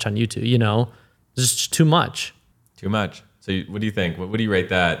videos you watch on YouTube. You know, it's just too much. Too much. So what do you think? What do you rate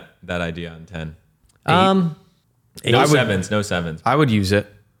that idea on 10? No sevens. I would use it.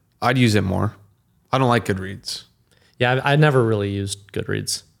 I'd use it more. I don't like Goodreads. Yeah, I never really used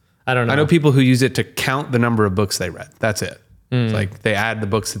Goodreads. I don't know. I know people who use it to count the number of books they read. That's it. It's like they add the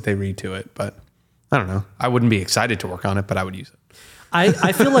books that they read to it, but I don't know. I wouldn't be excited to work on it, but I would use it.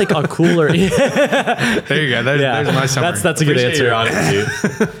 I feel like a cooler. There you go. There's my summary. That's a good answer. Your honesty.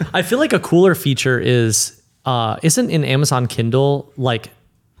 I feel like a cooler feature isn't in Amazon Kindle, like,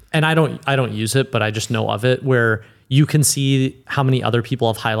 and I don't use it, but I just know of it, where you can see how many other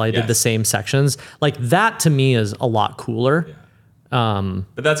people have highlighted the same sections. Like that to me is a lot cooler. Yeah.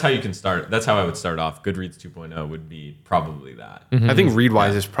 But that's how you can start. That's how I would start off. Goodreads 2.0 would be probably that. I think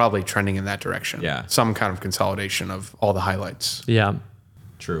Readwise is probably trending in that direction. Yeah. Some kind of consolidation of all the highlights. Yeah.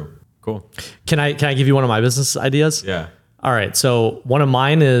 True. Cool. Can I give you one of my business ideas? Yeah. All right. So one of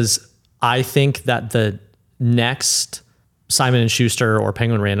mine is I think that the next Simon & Schuster or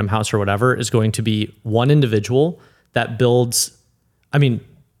Penguin Random House or whatever is going to be one individual that builds,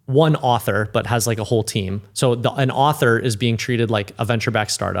 one author, but has like a whole team. So an author is being treated like a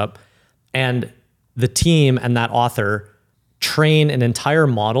venture-backed startup, and the team and that author train an entire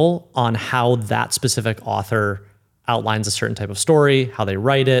model on how that specific author outlines a certain type of story, how they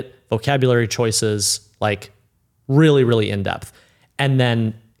write it, vocabulary choices, like really, really in depth. And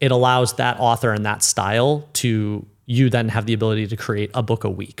then it allows that author and that style to, you then have the ability to create a book a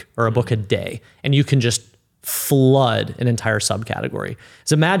week or a book a day. And you can just flood an entire subcategory.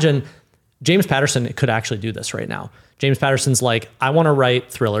 So imagine James Patterson could actually do this right now. James Patterson's like, I want to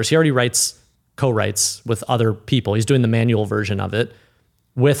write thrillers. He already co-writes with other people. He's doing the manual version of it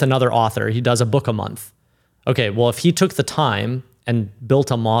with another author. He does a book a month. Okay, well, if he took the time and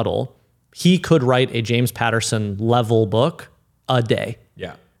built a model, he could write a James Patterson level book a day.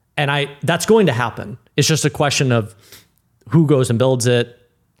 Yeah. And that's going to happen. It's just a question of who goes and builds it,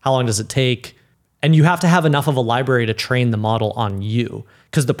 how long does it take, and you have to have enough of a library to train the model on you.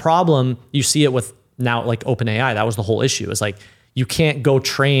 Because the problem, you see it with now like OpenAI, that was the whole issue, is like you can't go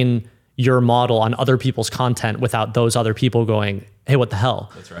train your model on other people's content without those other people going, hey, what the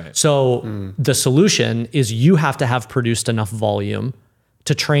hell? That's right. So the solution is you have to have produced enough volume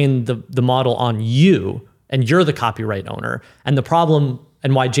to train the model on you, and you're the copyright owner. And the problem,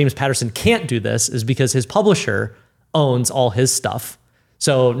 and why James Patterson can't do this, is because his publisher owns all his stuff.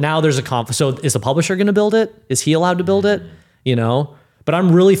 So now there's a conflict. So is the publisher going to build it? Is he allowed to build it? You know? But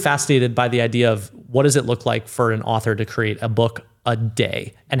I'm really fascinated by the idea of what does it look like for an author to create a book a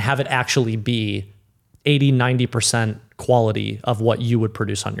day and have it actually be 80, 90% quality of what you would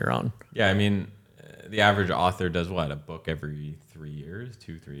produce on your own. Yeah, the average author does what? A book every 3 years,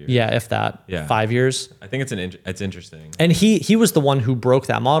 2-3 years? Yeah, if that. Yeah. 5 years. I think it's interesting. And he was the one who broke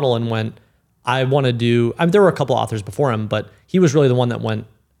that model and went, I want to do, there were a couple authors before him, but he was really the one that went,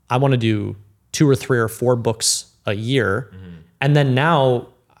 I want to do 2 or 3 or 4 books a year. Mm-hmm. And then now,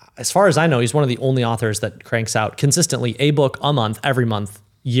 as far as I know, he's one of the only authors that cranks out consistently a book a month, every month,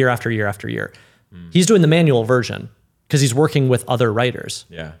 year after year after year. He's doing the manual version because he's working with other writers.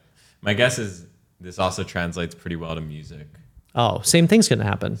 Yeah. My guess is this also translates pretty well to music. Oh, same thing's going to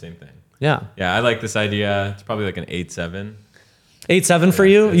happen. Same thing. Yeah. Yeah, I like this idea. It's probably like an 8.7. 8.7 for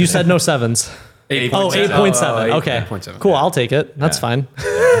you? You said no sevens. 8.7. Oh, 8.7. Okay. 8.7. Cool. I'll take it. That's fine.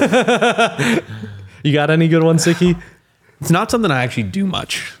 You got any good ones, Dickie? It's not something I actually do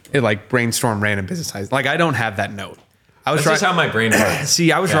much. It like brainstorm random business ideas. Like I don't have that note. That's just how my brain works.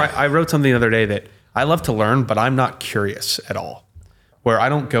 See, I wrote something the other day that I love to learn, but I'm not curious at all. Where I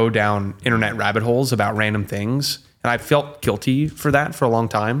don't go down internet rabbit holes about random things. And I felt guilty for that for a long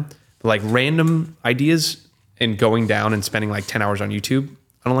time. But like random ideas and going down and spending like 10 hours on YouTube,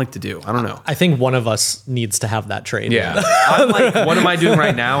 I don't like to do. I don't know. I think one of us needs to have that trait. Yeah. I'm like, what am I doing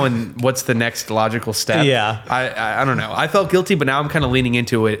right now? And what's the next logical step? Yeah. I don't know. I felt guilty, but now I'm kind of leaning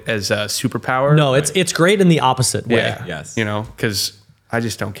into it as a superpower. No, it's great in the opposite way. Yeah. Yes. You know, because I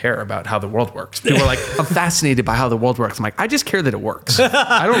just don't care about how the world works. People are like, I'm fascinated by how the world works. I'm like, I just care that it works.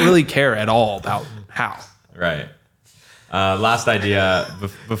 I don't really care at all about how. Right. Last idea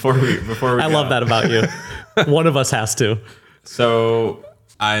before we I love that about you. One of us has to. So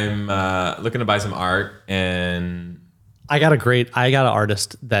I'm looking to buy some art, and I got an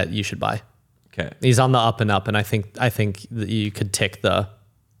artist that you should buy. okay, He's on the up and up, and I think that you could take the.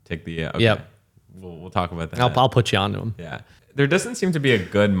 okay. Yep. We'll talk about that. I'll put you onto him. Yeah. There doesn't seem to be a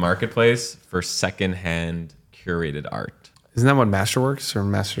good marketplace for secondhand curated art. Isn't that what Masterworks or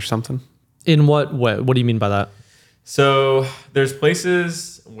Master something? In what way? What do you mean by that? So there's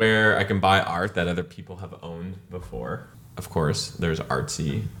places where I can buy art that other people have owned before. Of course, there's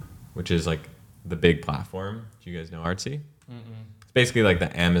Artsy, which is like the big platform. Do you guys know Artsy? It's basically like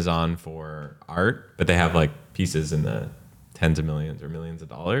the Amazon for art, but they have like pieces in the tens of millions or millions of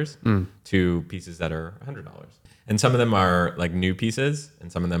dollars to pieces that are $100. And some of them are like new pieces,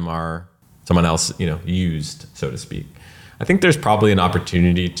 and some of them are someone else, used, so to speak. I think there's probably an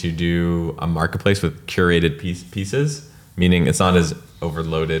opportunity to do a marketplace with curated pieces, meaning it's not as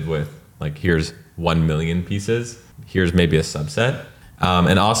overloaded with like, here's 1 million pieces, here's maybe a subset,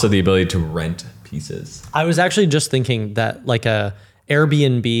 and also the ability to rent pieces. I was actually just thinking that like a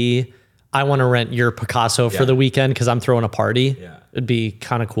Airbnb, I want to rent your Picasso for the weekend because I'm throwing a party. Yeah. It'd be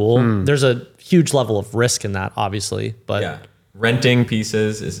kind of cool. There's a huge level of risk in that, obviously, but Yeah, renting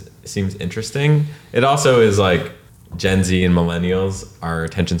pieces seems interesting. It also is like Gen Z and millennials, our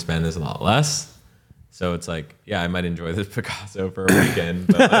attention span is a lot less. So it's like, yeah, I might enjoy this Picasso for a weekend,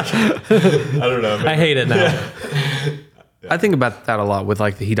 but like, I don't know. I hate it now. I think about that a lot with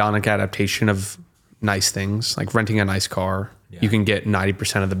like the hedonic adaptation of nice things, like renting a nice car. You can get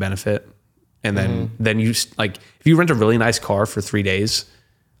 90% of the benefit. And then you like, if you rent a really nice car for 3 days,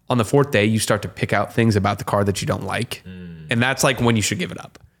 on the 4th day, you start to pick out things about the car that you don't like. And that's like when you should give it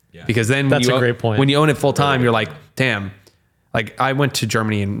up. Yeah. Because then That's a great point. when you own it full time, you're like, damn, like I went to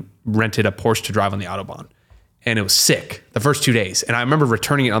Germany and rented a Porsche to drive on the Autobahn, and it was sick the first 2 days. And I remember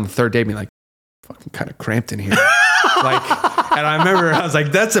returning it on the 3rd day being like, fucking kind of cramped in here. And I remember I was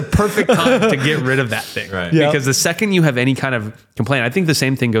like, that's a perfect time to get rid of that thing. Right. Yep. Because the second you have any kind of complaint, I think the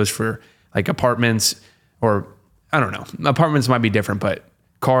same thing goes for like apartments, or I don't know, apartments might be different, but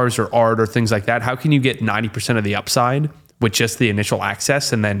cars or art or things like that. How can you get 90% of the upside with just the initial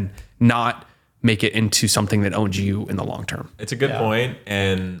access and then not make it into something that owns you in the long term? It's a good point,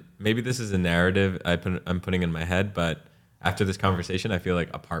 and maybe this is a narrative I'm putting in my head, but after this conversation, I feel like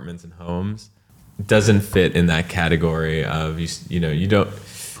apartments and homes doesn't fit in that category of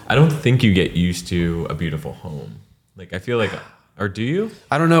I don't think you get used to a beautiful home. Like I feel like, or do you?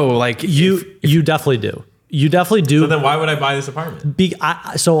 I don't know. Like You definitely do. You definitely do. So then why would I buy this apartment?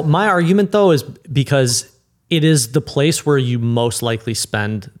 So my argument though is because it is the place where you most likely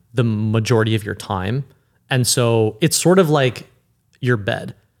spend the majority of your time. And so it's sort of like your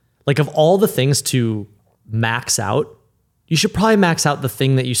bed. Like of all the things to max out, you should probably max out the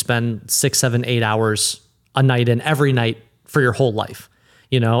thing that you spend 6, 7, 8 hours a night in every night for your whole life,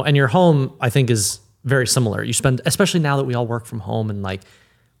 and your home I think is very similar. You spend, especially now that we all work from home, and like,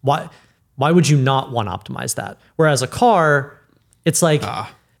 why would you not want to optimize that? Whereas a car, it's like,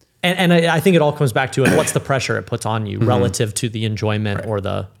 and I think it all comes back to what's the pressure it puts on you relative to the enjoyment or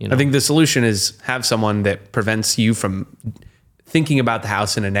the, I think the solution is have someone that prevents you from thinking about the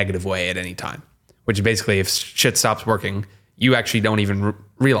house in a negative way at any time, which basically if shit stops working, you actually don't even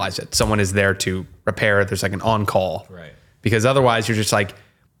realize it. Someone is there to repair it. There's like an on-call. Right. Because otherwise you're just like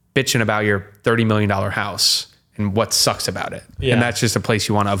bitching about your $30 million house and what sucks about it. Yeah. And that's just a place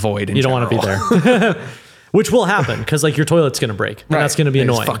you want to avoid. you don't want to be there, which will happen because like your toilet's going to break and that's going to be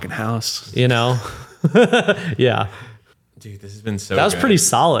annoying. Fucking house. Yeah. Dude, this has been so That was good. pretty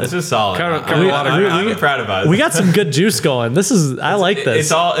solid. This is solid. Covered a lot of ground. I'm proud of us. We got some good juice going. I like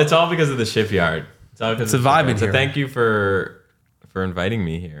this. It's all because of the shipyard. It's all because It's a vibe in So here. thank you for inviting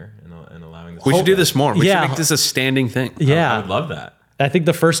me here and allowing this. We should do this more. We Yeah. should make this a standing thing. Yeah. I would love that. I think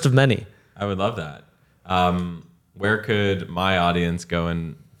the first of many. I would love that. Where could my audience go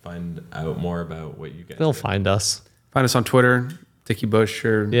and find out more about what you guys They'll do? find us. Find us on Twitter, Dickie Bush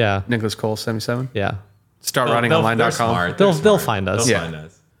or Yeah. Nicolas Cole 77. Yeah. StartWritingOnline.com. They're smart. They'll They're smart. find us. They'll Yeah. find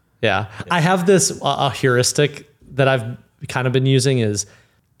us. Yeah. I have this a heuristic that I've kind of been using is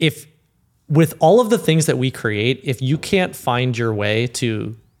if with all of the things that we create, if you can't find your way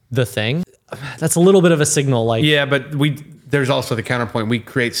to the thing, that's a little bit of a signal like Yeah, but there's also the counterpoint. We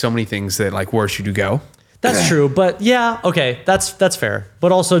create so many things that like, where should you go? that's true, but yeah, okay, that's fair.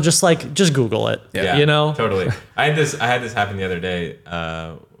 But also just Google it. Yeah, totally. I had this happen the other day.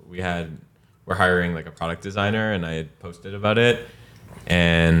 We're hiring like a product designer, and I had posted about it,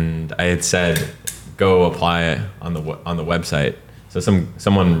 and I had said, go apply on the website. So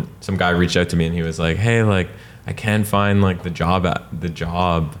some guy reached out to me and he was like, hey, like I can't find like the job,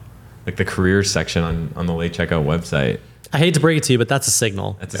 like the career section on the late checkout website. I hate to break it to you, but that's a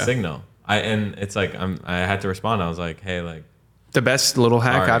signal. That's a signal. And it's like, I had to respond. I was like, hey, like, The best little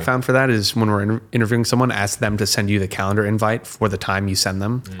hack Sorry. I found for that is when we're interviewing someone, ask them to send you the calendar invite for the time you send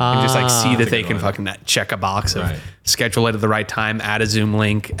them, and just like see that they can fucking check a box of Right. schedule it at the right time, add a Zoom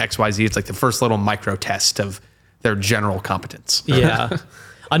link, XYZ. It's like the first little micro test of their general competence. Yeah.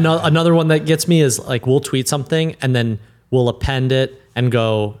 Another one that gets me is like we'll tweet something and then we'll append it and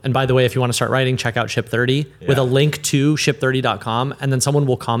go, and by the way, if you want to start writing, check out Ship30 with a link to ship30.com. And then someone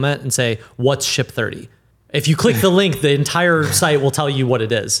will comment and say, what's Ship30? If you click the link, the entire site will tell you what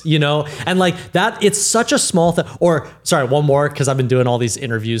it is, you know? And like that, it's such a small thing. Or sorry, one more, because I've been doing all these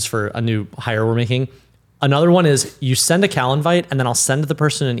interviews for a new hire we're making. Another one is you send a cal invite and then I'll send the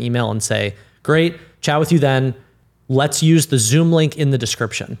person an email and say, great, chat with you then. Let's use the Zoom link in the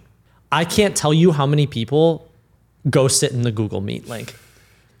description. I can't tell you how many people go sit in the Google Meet link.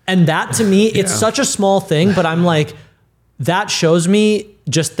 And that to me, it's such a small thing, but I'm like, that shows me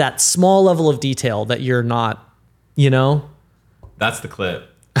just that small level of detail that you're not, you know? that's the clip.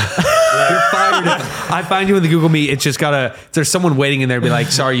 You're fired. I find you in the Google Meet. It's just there's someone waiting in there to be like,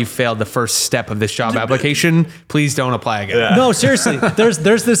 sorry, you failed the first step of this job application. Please don't apply again. Yeah. No, seriously. There's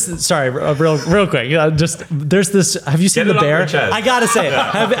this. Sorry, real quick. There's this. Have you seen Get it The off Bear? your chest. I gotta say,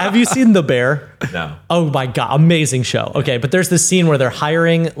 have you seen The Bear? No. Oh my god, amazing show. Okay, but there's this scene where they're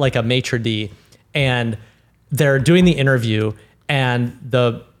hiring like a maitre d, and they're doing the interview, and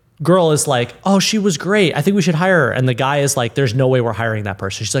the girl is like, oh, she was great. I think we should hire her. And the guy is like, there's no way we're hiring that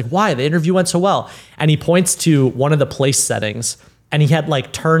person. She's like, why? The interview went so well. And he points to one of the place settings and he had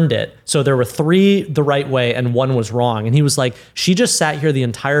like turned it. So there were 3 the right way and 1 was wrong. And he was like, she just sat here the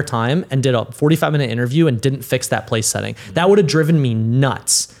entire time and did a 45-minute interview and didn't fix that place setting. That would have driven me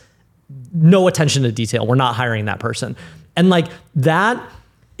nuts. No attention to detail. We're not hiring that person. And like that,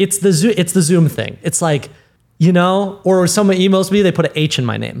 it's the Zoom thing. It's like, you know, or someone emails me, they put an H in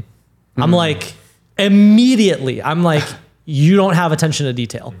my name. I'm like, immediately, I'm like, you don't have attention to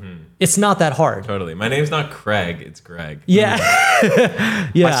detail. It's not that hard. Totally. My name's not Craig, it's Greg. Yeah.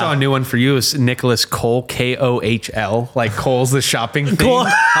 Yeah. I saw a new one for you. It's Nicolas Cole, Kohl, like Kohl's the shopping thing. Cole. I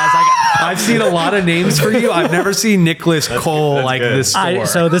was like, I've seen a lot of names for you. I've never seen Nicolas Cole that's like good. this store.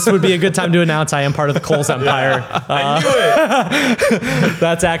 So this would be a good time to announce I am part of the Kohl's empire. I knew it.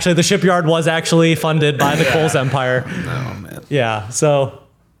 That's actually, the shipyard was actually funded by the Kohl's empire. Oh, man. Yeah. So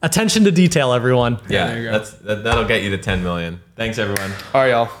attention to detail, everyone. Yeah, there you go. that'll get you to 10 million. Thanks, everyone. All right,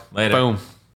 y'all. Later. Boom.